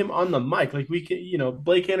to put him on the mic. Like we can,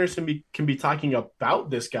 Blake Anderson can be talking about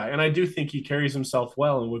this guy, and I do think he carries himself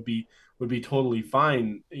well and would be totally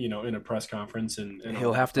fine, in a press conference and all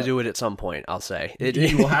He'll that. have to But do it at some point, I'll say.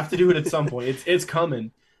 he will have to do it at some point. It's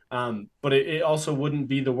coming. But it also wouldn't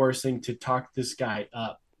be the worst thing to talk this guy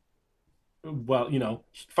up. Well,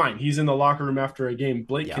 fine. He's in the locker room after a game.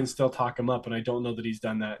 Blake Yeah. can still talk him up, and I don't know that he's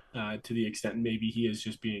done that to the extent. Maybe he is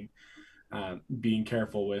just being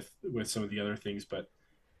careful with some of the other things. But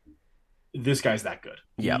this guy's that good.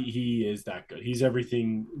 Yeah. He is that good. He's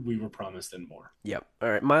everything we were promised and more. Yep. All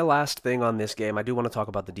right. My last thing on this game, I do want to talk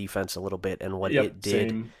about the defense a little bit and what Yep. it did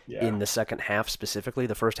Same. in Yeah. the second half specifically.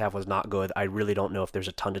 The first half was not good. I really don't know if there's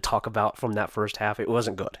a ton to talk about from that first half. It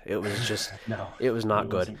wasn't good. It was just, No, it was not it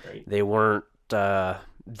good. wasn't great. They weren't,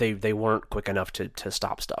 they weren't quick enough to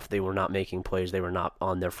stop stuff. They were not making plays. They were not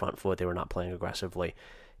on their front foot. They were not playing aggressively.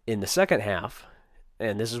 In the second half,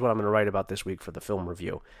 and this is what I'm going to write about this week for the film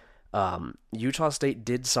review. Utah State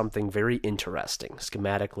did something very interesting,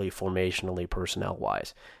 schematically, formationally, personnel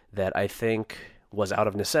wise, that I think was out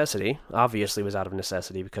of necessity. Obviously, was out of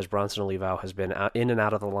necessity because Bronson Olivo has been in and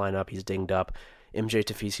out of the lineup. He's dinged up. MJ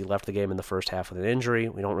Tafisi left the game in the first half with an injury.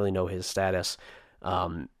 We don't really know his status.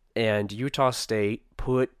 And Utah State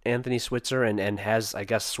put Anthony Switzer and has, I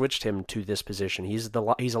guess, switched him to this position. He's a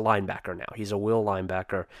linebacker now. He's a will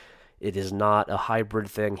linebacker. It is not a hybrid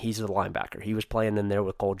thing. He's a linebacker. He was playing in there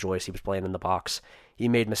with Cole Joyce. He was playing in the box. He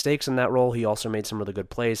made mistakes in that role. He also made some really good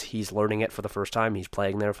plays. He's learning it for the first time. He's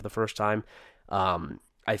playing there for the first time.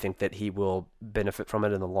 I think that he will benefit from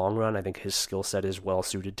it in the long run. I think his skill set is well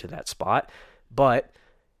suited to that spot. But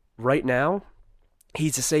right now,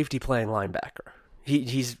 he's a safety playing linebacker.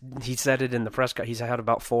 He said it in the press cut. He's had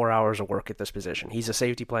about 4 hours of work at this position. He's a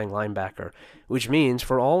safety playing linebacker, which means,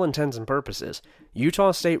 for all intents and purposes,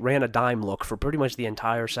 Utah State ran a dime look for pretty much the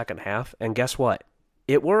entire second half, and guess what?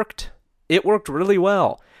 It worked. It worked really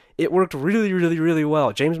well. It worked really, really, really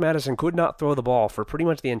well. James Madison could not throw the ball for pretty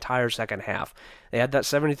much the entire second half. They had that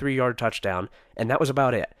 73-yard touchdown, and that was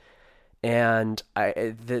about it. And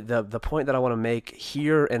the point that I want to make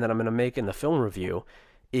here and that I'm going to make in the film review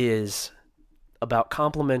is about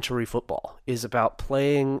complementary football, is about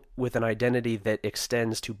playing with an identity that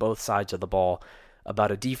extends to both sides of the ball,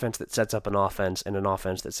 about a defense that sets up an offense and an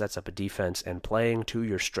offense that sets up a defense, and playing to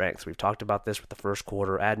your strengths. We've talked about this with the first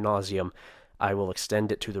quarter ad nauseum. I will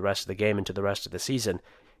extend it to the rest of the game and to the rest of the season.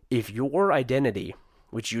 If your identity,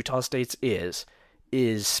 which Utah State's is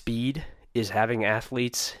speed, is having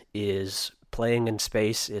athletes, is playing in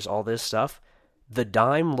space, is all this stuff, the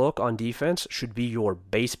dime look on defense should be your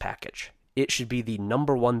base package. It should be the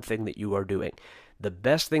number one thing that you are doing. The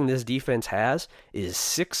best thing this defense has is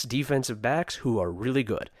 6 defensive backs who are really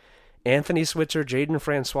good. Anthony Switzer, Jaden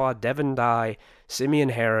Francois, Devin Dye, Simeon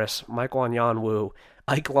Harris, Michael Onyanwu,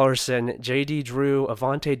 Ike Larson, J.D. Drew,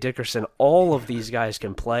 Avante Dickerson, all of these guys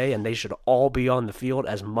can play, and they should all be on the field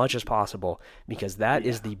as much as possible because that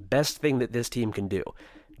is the best thing that this team can do.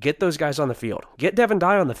 Get those guys on the field. Get Devin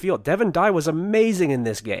Dye on the field. Devin Dye was amazing in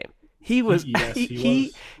this game. He was Yes,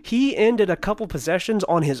 he ended a couple possessions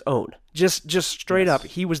on his own. Just straight up,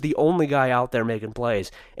 he was the only guy out there making plays,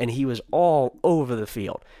 and he was all over the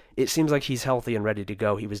field. It seems like he's healthy and ready to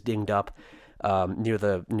go. He was dinged up near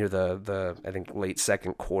the I think late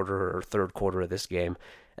second quarter or third quarter of this game.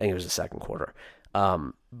 I think it was the second quarter.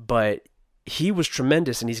 But he was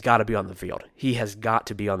tremendous, and he's got to be on the field. He has got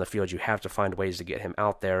to be on the field. You have to find ways to get him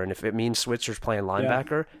out there, and if it means Switzer's playing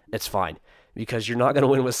linebacker, it's fine. Because you're not going to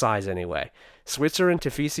win with size anyway. Switzer and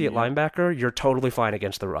Tafisi at linebacker, you're totally fine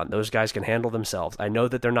against the run. Those guys can handle themselves. I know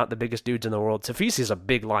that they're not the biggest dudes in the world. Tafisi is a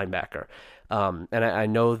big linebacker. And I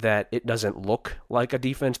know that it doesn't look like a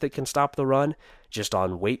defense that can stop the run, just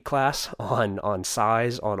on weight class, on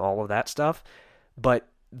size, on all of that stuff. But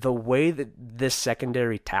the way that this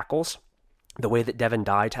secondary tackles, the way that Devin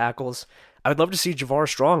Dye tackles, I would love to see Javar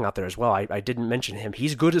Strong out there as well. I didn't mention him.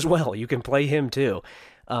 He's good as well. You can play him too.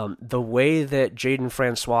 The way that Jaden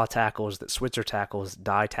Francois tackles, that Switzer tackles,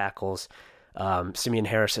 Dye tackles, Simeon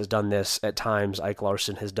Harris has done this at times. Ike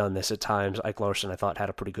Larson has done this at times. Ike Larson, I thought, had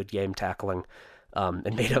a pretty good game tackling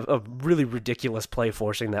and made a really ridiculous play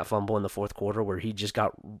forcing that fumble in the fourth quarter where he just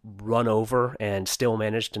got run over and still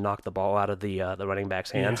managed to knock the ball out of the running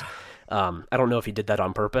back's hands. Yeah. I don't know if he did that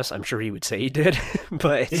on purpose. I'm sure he would say he did,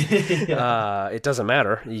 but it doesn't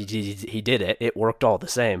matter. He did it. It worked all the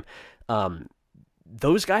same.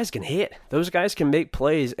 Those guys can hit. Those guys can make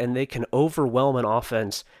plays, and they can overwhelm an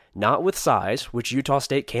offense, not with size, which Utah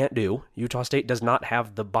State can't do. Utah State does not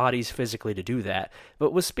have the bodies physically to do that,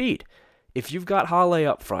 but with speed. If you've got Halle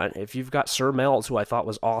up front, if you've got Sir Mells, who I thought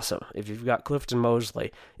was awesome, if you've got Clifton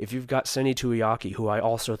Mosley, if you've got Seni Tuiaki, who I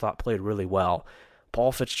also thought played really well,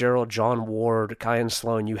 Paul Fitzgerald, John Ward, Kyan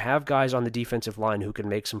Sloan, you have guys on the defensive line who can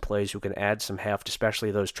make some plays, who can add some heft,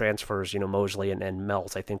 especially those transfers, Mosley and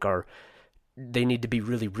Mells, I think they need to be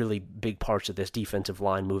really, really big parts of this defensive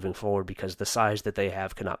line moving forward because the size that they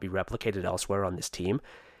have cannot be replicated elsewhere on this team.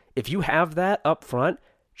 If you have that up front,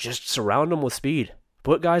 just surround them with speed.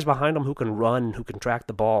 Put guys behind them who can run, who can track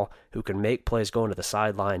the ball, who can make plays going to the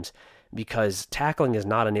sidelines, because tackling is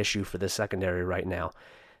not an issue for this secondary right now,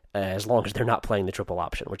 as long as they're not playing the triple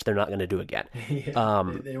option, which they're not going to do again. They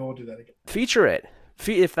won't do that again. Feature it.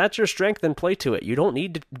 If that's your strength, then play to it. You don't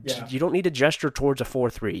need to. Yeah. You don't need to gesture towards a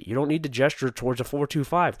 4-3. You don't need to gesture towards a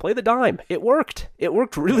 4-2-5. Play the dime. It worked. It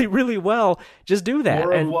worked really, Yep. really well. Just do that.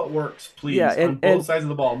 More of And what works, yeah, please, on both sides of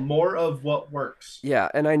the ball. More of what works. yeah,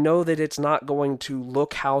 and I know that it's not going to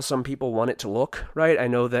look how some people want it to look, right? I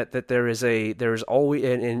know that there's always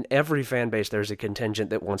in every fan base there's a contingent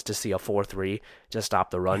that wants to see a 4-3 to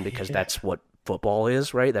stop the run because Yeah. that's what football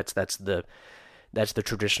is, right? That's the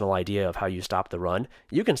traditional idea of how you stop the run.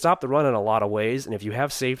 You can stop the run in a lot of ways, and if you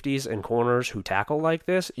have safeties and corners who tackle like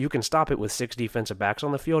this, you can stop it with 6 defensive backs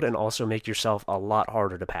on the field and also make yourself a lot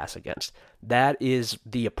harder to pass against. That is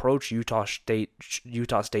the approach Utah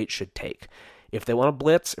State should take. If they want to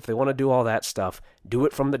blitz, if they want to do all that stuff, do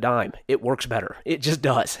it from the dime. It works better. It just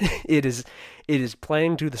does. It is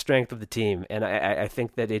playing to the strength of the team, and I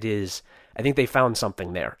think that it is. I think they found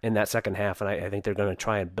something there in that second half, and I think they're going to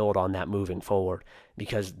try and build on that moving forward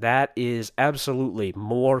because that is absolutely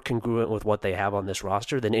more congruent with what they have on this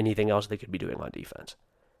roster than anything else they could be doing on defense.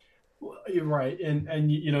 Well, you're right, and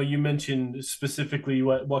you mentioned specifically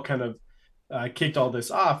what kind of kicked all this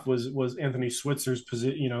off was Anthony Switzer's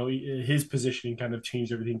position. His positioning kind of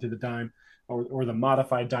changed everything to the dime or the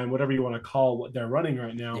modified dime, whatever you want to call what they're running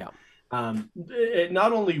right now. Yeah, It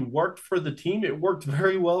not only worked for the team, it worked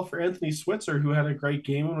very well for Anthony Switzer, who had a great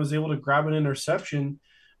game and was able to grab an interception.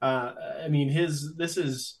 I mean, his this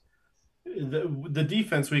is the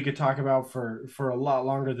defense we could talk about for a lot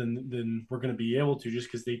longer than we're going to be able to, just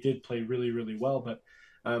because they did play really really well. But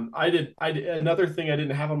I did another thing I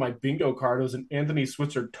didn't have on my bingo card was an Anthony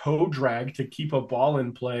Switzer toe drag to keep a ball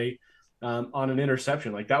in play on an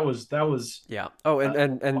interception. Like that was yeah. Oh,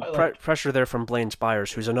 and like pressure there from Blaine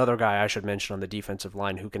Spires, who's another guy I should mention on the defensive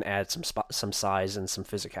line who can add some size and some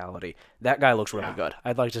physicality. That guy looks really yeah, good.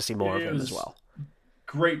 I'd like to see more of it him as was well.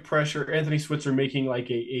 great pressure. Anthony Switzer making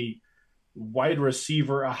like a wide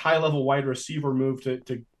receiver, a high level wide receiver move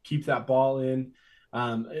to keep that ball in.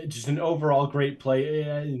 Just an overall great play,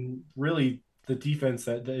 and really the defense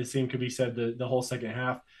that the same could be said the whole second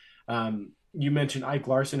half. You mentioned Ike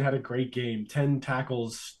Larson had a great game, 10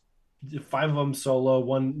 tackles, 5 of them solo,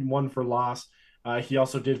 one for loss. He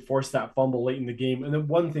also did force that fumble late in the game, and the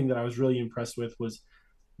one thing that I was really impressed with was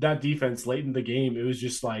that defense late in the game. It was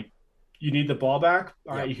just like, you need the ball back.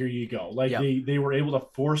 All Yep. right, here you go. Like Yep. they were able to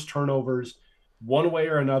force turnovers one way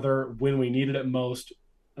or another when we needed it most.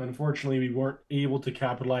 Unfortunately, we weren't able to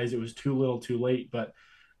capitalize. It was too little, too late.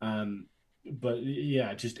 Um, but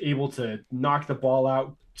yeah, just able to knock the ball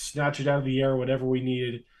out, snatch it out of the air, whatever we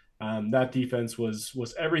needed. That defense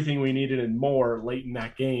was everything we needed and more late in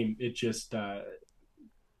that game. It just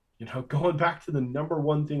going back to the number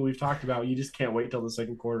one thing we've talked about, you just can't wait till the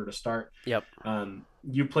second quarter to start. Yep.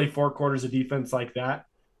 You play 4 quarters of defense like that,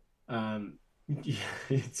 um,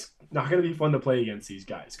 it's not going to be fun to play against these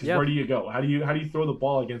guys because Yeah. where do you go? How do you throw the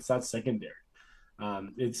ball against that secondary?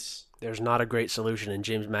 It's There's not a great solution, and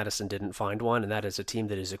James Madison didn't find one, and that is a team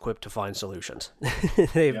that is equipped to find solutions.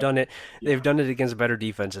 They've Yep, done it. They've yeah, done it against better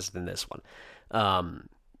defenses than this one.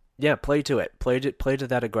 Yeah, play to it. Play to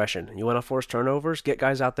that aggression. You want to force turnovers? Get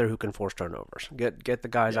guys out there who can force turnovers. Get the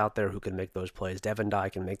guys yeah, out there who can make those plays. Devin Dye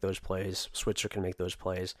can make those plays. Switzer can make those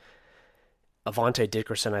plays. Avante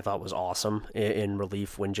Dickerson, I thought, was awesome in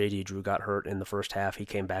relief when J.D. Drew got hurt in the first half. He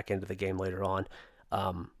came back into the game later on.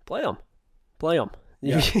 Play him. Play him.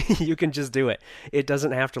 yeah. You can just do it. It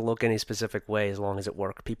doesn't have to look any specific way as long as it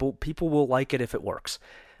works. People will like it if it works.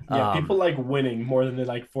 Yeah, people Um, like winning more than they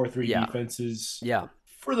like 4-3 yeah, defenses yeah,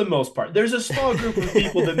 for the most part. There's a small group of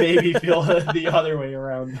people that maybe feel the other way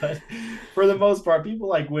around, but for the most part, people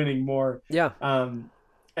like winning more. yeah. Um,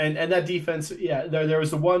 and that defense, yeah, there was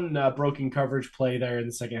the one broken coverage play there in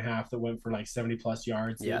the second half that went for like 70 plus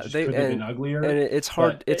yards. That Yeah, just they couldn't have been and uglier, it's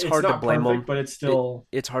hard. but It's it's hard to not blame perfect, them. but it's It still,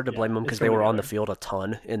 it's hard to yeah, blame them it's because they coming were on the together. field a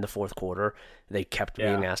ton in the fourth quarter. They kept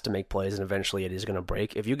being Yeah, asked to make plays, and eventually it is going to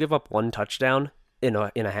break. If you give up one touchdown in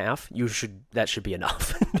a half, that should be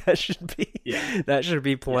enough. that should be yeah, that should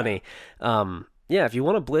be yeah, plenty. Yeah, if you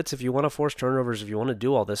want to blitz, if you want to force turnovers, if you want to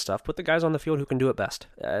do all this stuff, put the guys on the field who can do it best.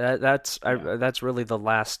 yeah, That's really the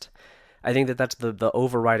last. I think that's the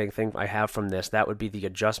overriding thing I have from this. That would be the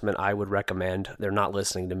adjustment I would recommend. They're not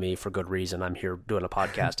listening to me for good reason. I'm here doing a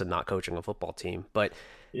podcast and not coaching a football team. But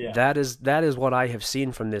yeah, that is what I have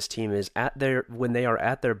seen from this team is when they are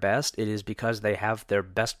at their best, it is because they have their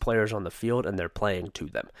best players on the field and they're playing to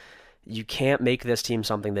them. You can't make this team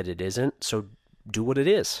something that it isn't. So do what it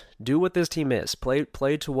is. Do what this team is. Play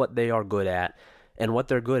to what they are good at. And what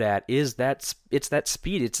they're good at is it's that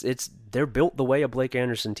speed. They're built the way a Blake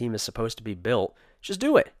Anderson team is supposed to be built. Just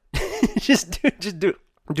do it. Just do it.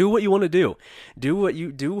 Do what you want to do.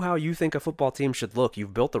 Do how you think a football team should look.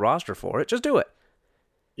 You've built the roster for it. Just do it.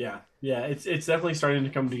 Yeah, yeah, it's definitely starting to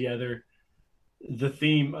come together. The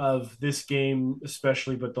theme of this game,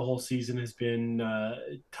 especially, but the whole season has been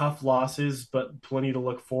tough losses, but plenty to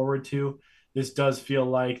look forward to. This does feel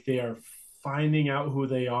like they are finding out who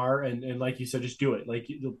they are, and like you said, just do it. Like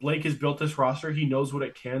Blake has built this roster, he knows what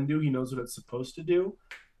it can do, he knows what it's supposed to do.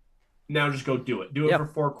 Now just go do it. Do it for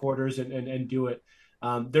Yep. 4 quarters and do it.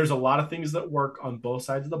 There's a lot of things that work on both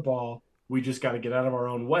sides of the ball. We just got to get out of our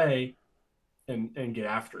own way and get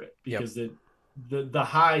after it Yep. because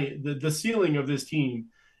the ceiling of this team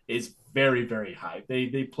is very very high.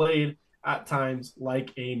 They played at times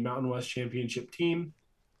like a Mountain West Championship team.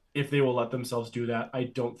 If they will let themselves do that, I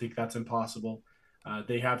don't think that's impossible.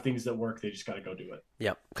 They have things that work. They just got to go do it.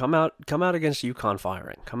 Yep. Come out against UConn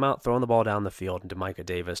firing. Come out throwing the ball down the field to Micah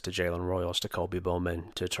Davis, to Jalen Royals, to Kobe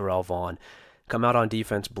Bowman, to Terrell Vaughn. Come out on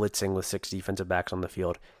defense, blitzing with 6 defensive backs on the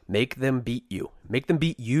field. Make them beat you. Make them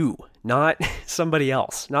beat you, not somebody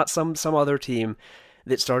else, not some other team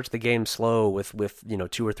that starts the game slow with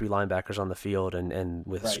 2 or 3 linebackers on the field and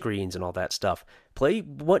with Right. screens and all that stuff. Play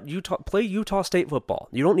Utah State football.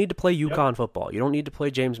 You don't need to play Yep. UConn football. You don't need to play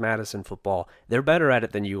James Madison football. They're better at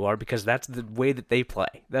it than you are because that's the way that they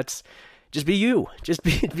play. Just be you. Just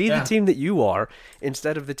be the Yeah. team that you are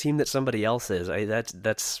instead of the team that somebody else is.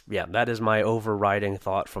 That is my overriding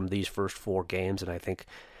thought from these first 4 games, and I think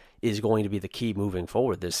is going to be the key moving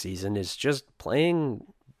forward this season is just playing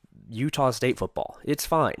Utah State football. It's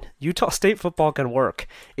fine. Utah State football can work.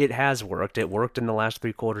 It has worked. It worked in the last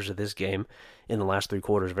 3 quarters of this game, in the last 3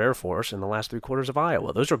 quarters of Air Force, in the last 3 quarters of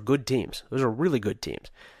Iowa. Those are good teams. Those are really good teams.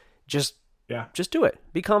 Just Yeah. just do it.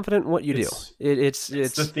 Be confident in what you do. It's It, it's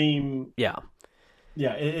it's the it's theme. yeah.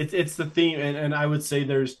 Yeah, it's the theme, and I would say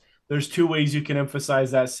there's two ways you can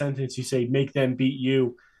emphasize that sentence. You say make them beat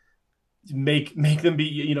you, make them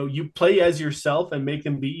beat you. You know, you play as yourself and make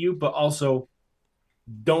them beat you, but also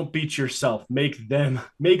don't beat yourself. Make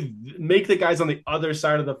the guys on the other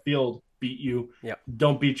side of the field beat you. Yep.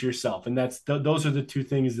 Don't beat yourself, and those are the two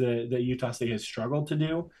things that Utah State has struggled to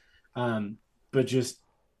do. But just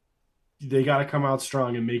they got to come out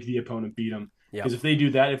strong and make the opponent beat them. Yep. Because if they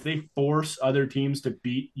do that, if they force other teams to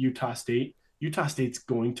beat Utah State, Utah State's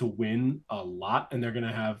going to win a lot, and they're going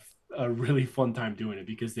to have a really fun time doing it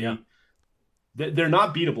because Yeah. they're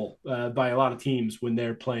not beatable by a lot of teams when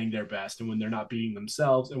they're playing their best and when they're not beating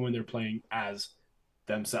themselves and when they're playing as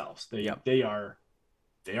themselves. They Yep. they are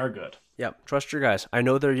they are good. Yep. Trust your guys. I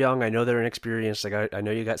know they're young. I know they're inexperienced. I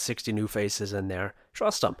know you got 60 new faces in there.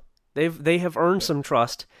 Trust them. They have earned some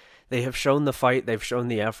trust. They have shown the fight. They've shown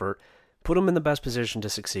the effort. Put them in the best position to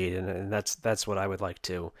succeed, and that's what I would like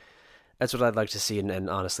to. That's what I'd like to see, and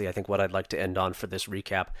honestly, I think what I'd like to end on for this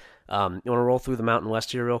recap. You want to roll through the Mountain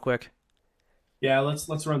West here real quick? Yeah,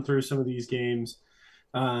 let's run through some of these games.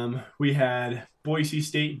 We had Boise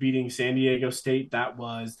State beating San Diego State. That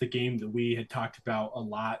was the game that we had talked about a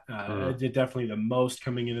lot. Mm. Definitely the most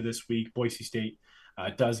coming into this week. Boise State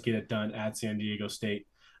does get it done at San Diego State.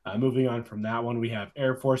 Moving on from that one, we have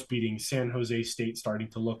Air Force beating San Jose State, starting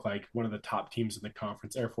to look like one of the top teams in the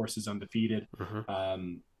conference. Air Force is undefeated,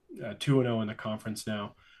 Mm-hmm. 2-0 in the conference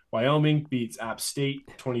now. Wyoming beats App State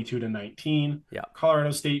 22-19. Yeah.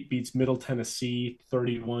 Colorado State beats Middle Tennessee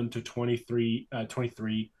 31 to 23.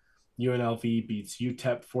 23. UNLV beats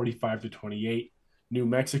UTEP 45-28. New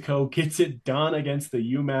Mexico gets it done against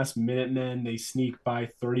the UMass Minutemen. They sneak by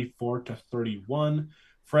 34-31.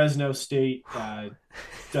 Fresno State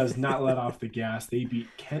does not let off the gas. They beat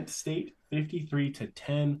Kent State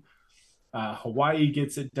 53-10. Hawaii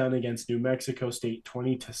gets it done against New Mexico State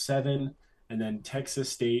 20-7. And then Texas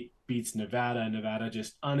State beats Nevada. Nevada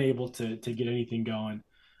just unable to get anything going.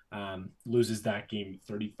 Loses that game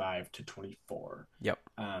 35-24. Yep.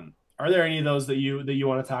 Are there any of those that you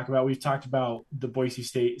want to talk about? We've talked about the Boise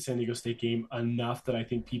State San Diego State game enough that I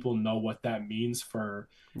think people know what that means for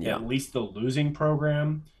Yeah. at least the losing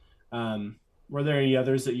program. Were there any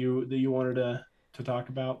others that you wanted to talk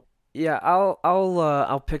about? Yeah,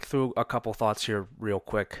 I'll pick through a couple thoughts here real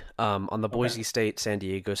quick. On the Okay. Boise State San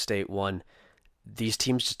Diego State one, these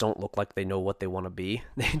teams just don't look like they know what they want to be.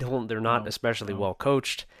 They don't. They're not No, especially no. well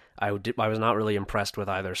coached. I was not really impressed with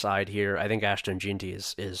either side here. I think Ashton Ginty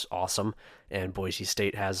is awesome, and Boise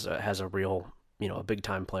State has a real a big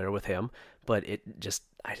time player with him. But it just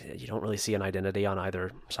you don't really see an identity on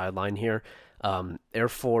either sideline here. Air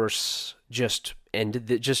Force just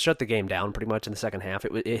shut the game down pretty much in the second half.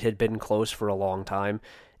 It had been close for a long time,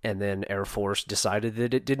 and then Air Force decided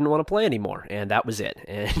that it didn't want to play anymore, and that was it,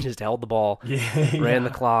 and just held the ball, Yeah, ran the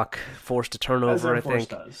yeah. clock, forced a As turnover, Air I Force think,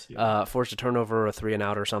 does. Yeah, forced a turnover, a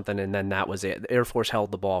 3-and-out or something, and then that was it. The Air Force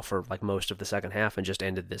held the ball for like most of the second half and just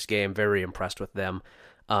ended this game. Very impressed with them.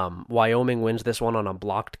 Wyoming wins this one on a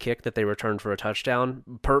blocked kick that they returned for a touchdown.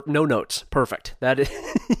 No notes. Perfect. That is,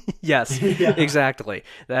 yes, yeah, exactly.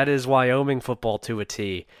 That is Wyoming football to a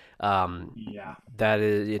T. yeah. That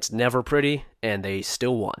is, it's never pretty, and they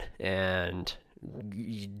still won. And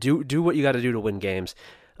you do what you got to do to win games.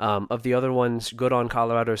 Of the other ones, good on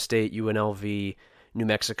Colorado State, UNLV, New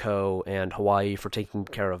Mexico, and Hawaii for taking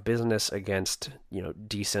care of business against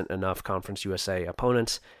decent enough Conference USA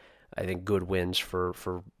opponents. I think good wins for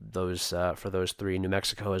those three. New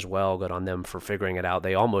Mexico as well. Good on them for figuring it out.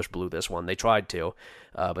 They almost blew this one. They tried to,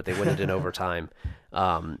 but they win it in overtime.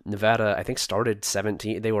 Nevada, I think, started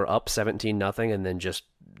 17. They were up 17-0, and then just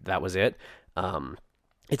that was it.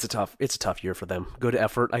 It's a tough year for them. Good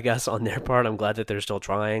effort, I guess, on their part. I'm glad that they're still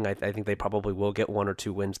trying. I think they probably will get one or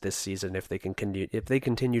two wins this season if they continue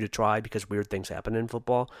to try, because weird things happen in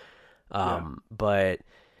football. Yeah. But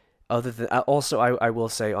other than also, I will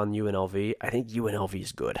say on UNLV, I think UNLV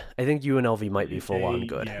is good. I think UNLV might be full on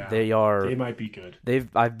good. Yeah, They are. they might be good.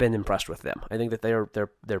 I've been impressed with them. I think that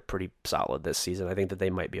they're pretty solid this season. I think that they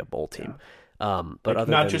might be a bowl team. Yeah. But Like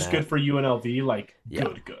other not than just good that, for UNLV, like yeah,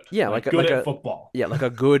 good. yeah, Like good at football. like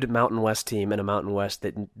a good Mountain West team, and a Mountain West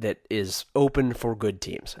that is open for good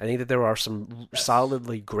teams. I think that there are some Yes.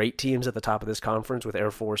 solidly great teams at the top of this conference with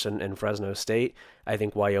Air Force and Fresno State. I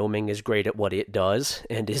think Wyoming is great at what it does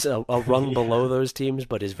and is a rung below Yeah. those teams,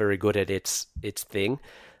 but is very good at its thing.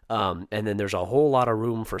 And then there's a whole lot of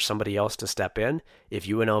room for somebody else to step in. If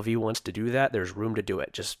UNLV wants to do that, there's room to do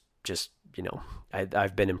it. Just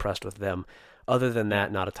I've been impressed with them. Other than Yeah.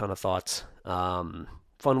 that, not a ton of thoughts. Fun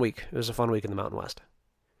week. It was a fun week in the Mountain West.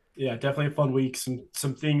 Yeah, definitely a fun week.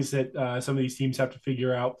 Some things that some of these teams have to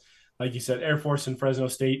figure out. Like you said, Air Force and Fresno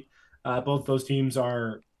State, both those teams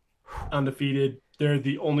are undefeated. They're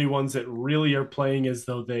the only ones that really are playing as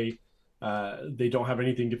though they don't have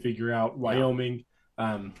anything to figure out. Yeah. Wyoming,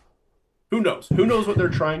 um, who knows? Who knows what they're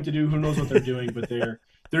trying to do? Who knows what they're doing? But they're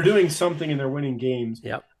doing something and they're winning games.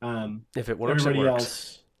 Yep. If it works, it Everybody works.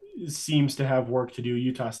 else seems to have work to do.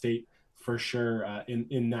 Utah State for sure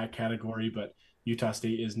in that category, but Utah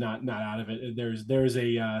State is not out of it. There's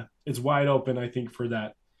a it's wide open. I think for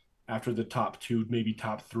that after the top two, maybe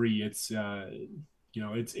top three. It's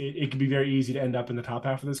it could be very easy to end up in the top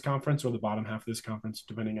half of this conference or the bottom half of this conference,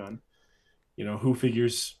 depending on who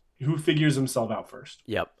figures himself out first.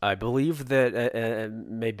 Yep. I believe that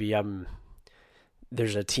maybe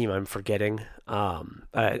there's a team I'm forgetting.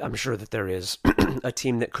 I'm sure that there is a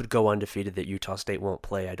team that could go undefeated that Utah State won't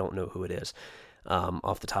play. I don't know who it is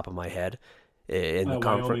off the top of my head in the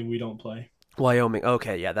conference. Wyoming, we don't play. Wyoming.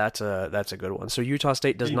 Okay, yeah, that's a good one. So Utah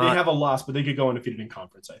State does They not. have a loss, but they could go undefeated in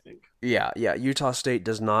conference. I think. Yeah, yeah. Utah State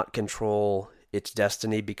does not control its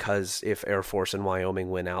destiny, because if Air Force and Wyoming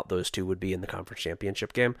win out, those two would be in the conference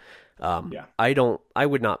championship game. Yeah, I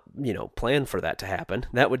would not, plan for that to happen.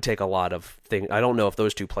 That would take a lot of things. I don't know if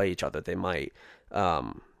those two play each other. They might.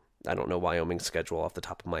 I don't know Wyoming's schedule off the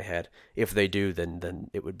top of my head. If they do, then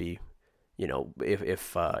it would be,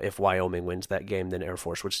 if Wyoming wins that game, then Air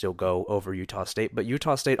Force would still go over Utah State. But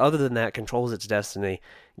Utah State, other than that, controls its destiny.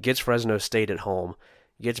 Gets Fresno State at home.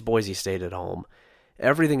 Gets Boise State at home.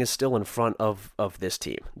 Everything is still in front of this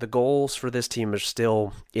team. The goals for this team are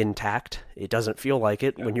still intact. It doesn't feel like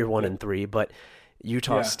it yeah, when you're one yeah, and three, but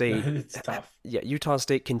Utah yeah. State, It's tough. yeah, Utah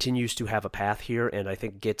State continues to have a path here, and I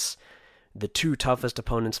think gets the two toughest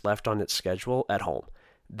opponents left on its schedule at home.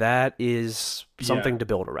 That is Yeah, something to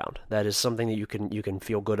build around. That is something that you can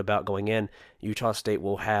feel good about going in. Utah State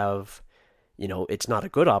will have, it's not a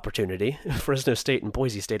good opportunity. Fresno State and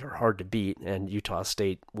Boise State are hard to beat, and Utah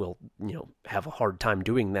State will, have a hard time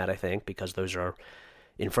doing that, I think, because those are,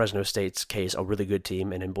 in Fresno State's case, a really good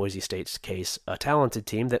team, and in Boise State's case, a talented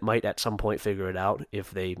team that might at some point figure it out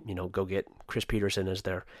if they, go get Chris Peterson as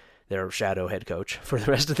their shadow head coach for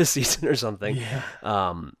the rest of the season or something. yeah,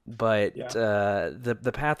 But yeah.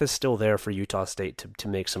 the path is still there for Utah State to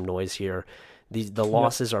make some noise here. The Yep.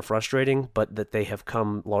 losses are frustrating, but that they have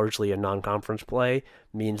come largely in non-conference play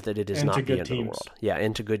means that it is And to not the good end of the teams. world. Yeah,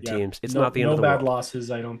 into good Yeah. teams. It's No not the end no of the bad world. losses,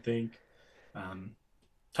 I don't think. Um,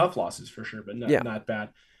 tough losses for sure, but not Yeah. not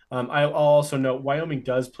bad. I'll also note Wyoming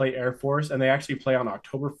does play Air Force, and they actually play on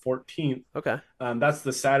October 14th. Okay. That's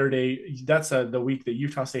the Saturday. That's the week that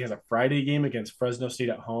Utah State has a Friday game against Fresno State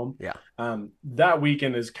at home. Yeah. That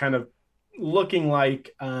weekend is kind of looking like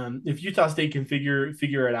if Utah State can figure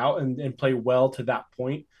it out and play well to that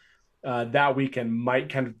point, that weekend might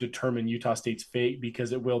kind of determine Utah State's fate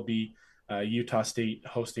because it will be Utah State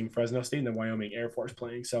hosting Fresno State and then Wyoming Air Force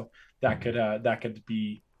playing. So that could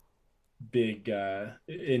be big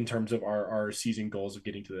in terms of our season goals of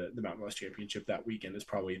getting to the Mountain West Championship. That weekend is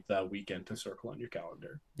probably the weekend to circle on your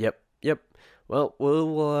calendar. Yep, yep. Well,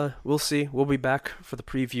 we'll see. We'll be back for the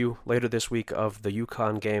preview later this week of the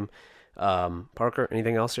UConn game. Parker,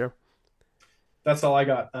 anything else here? That's all I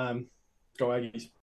got. Go Aggies.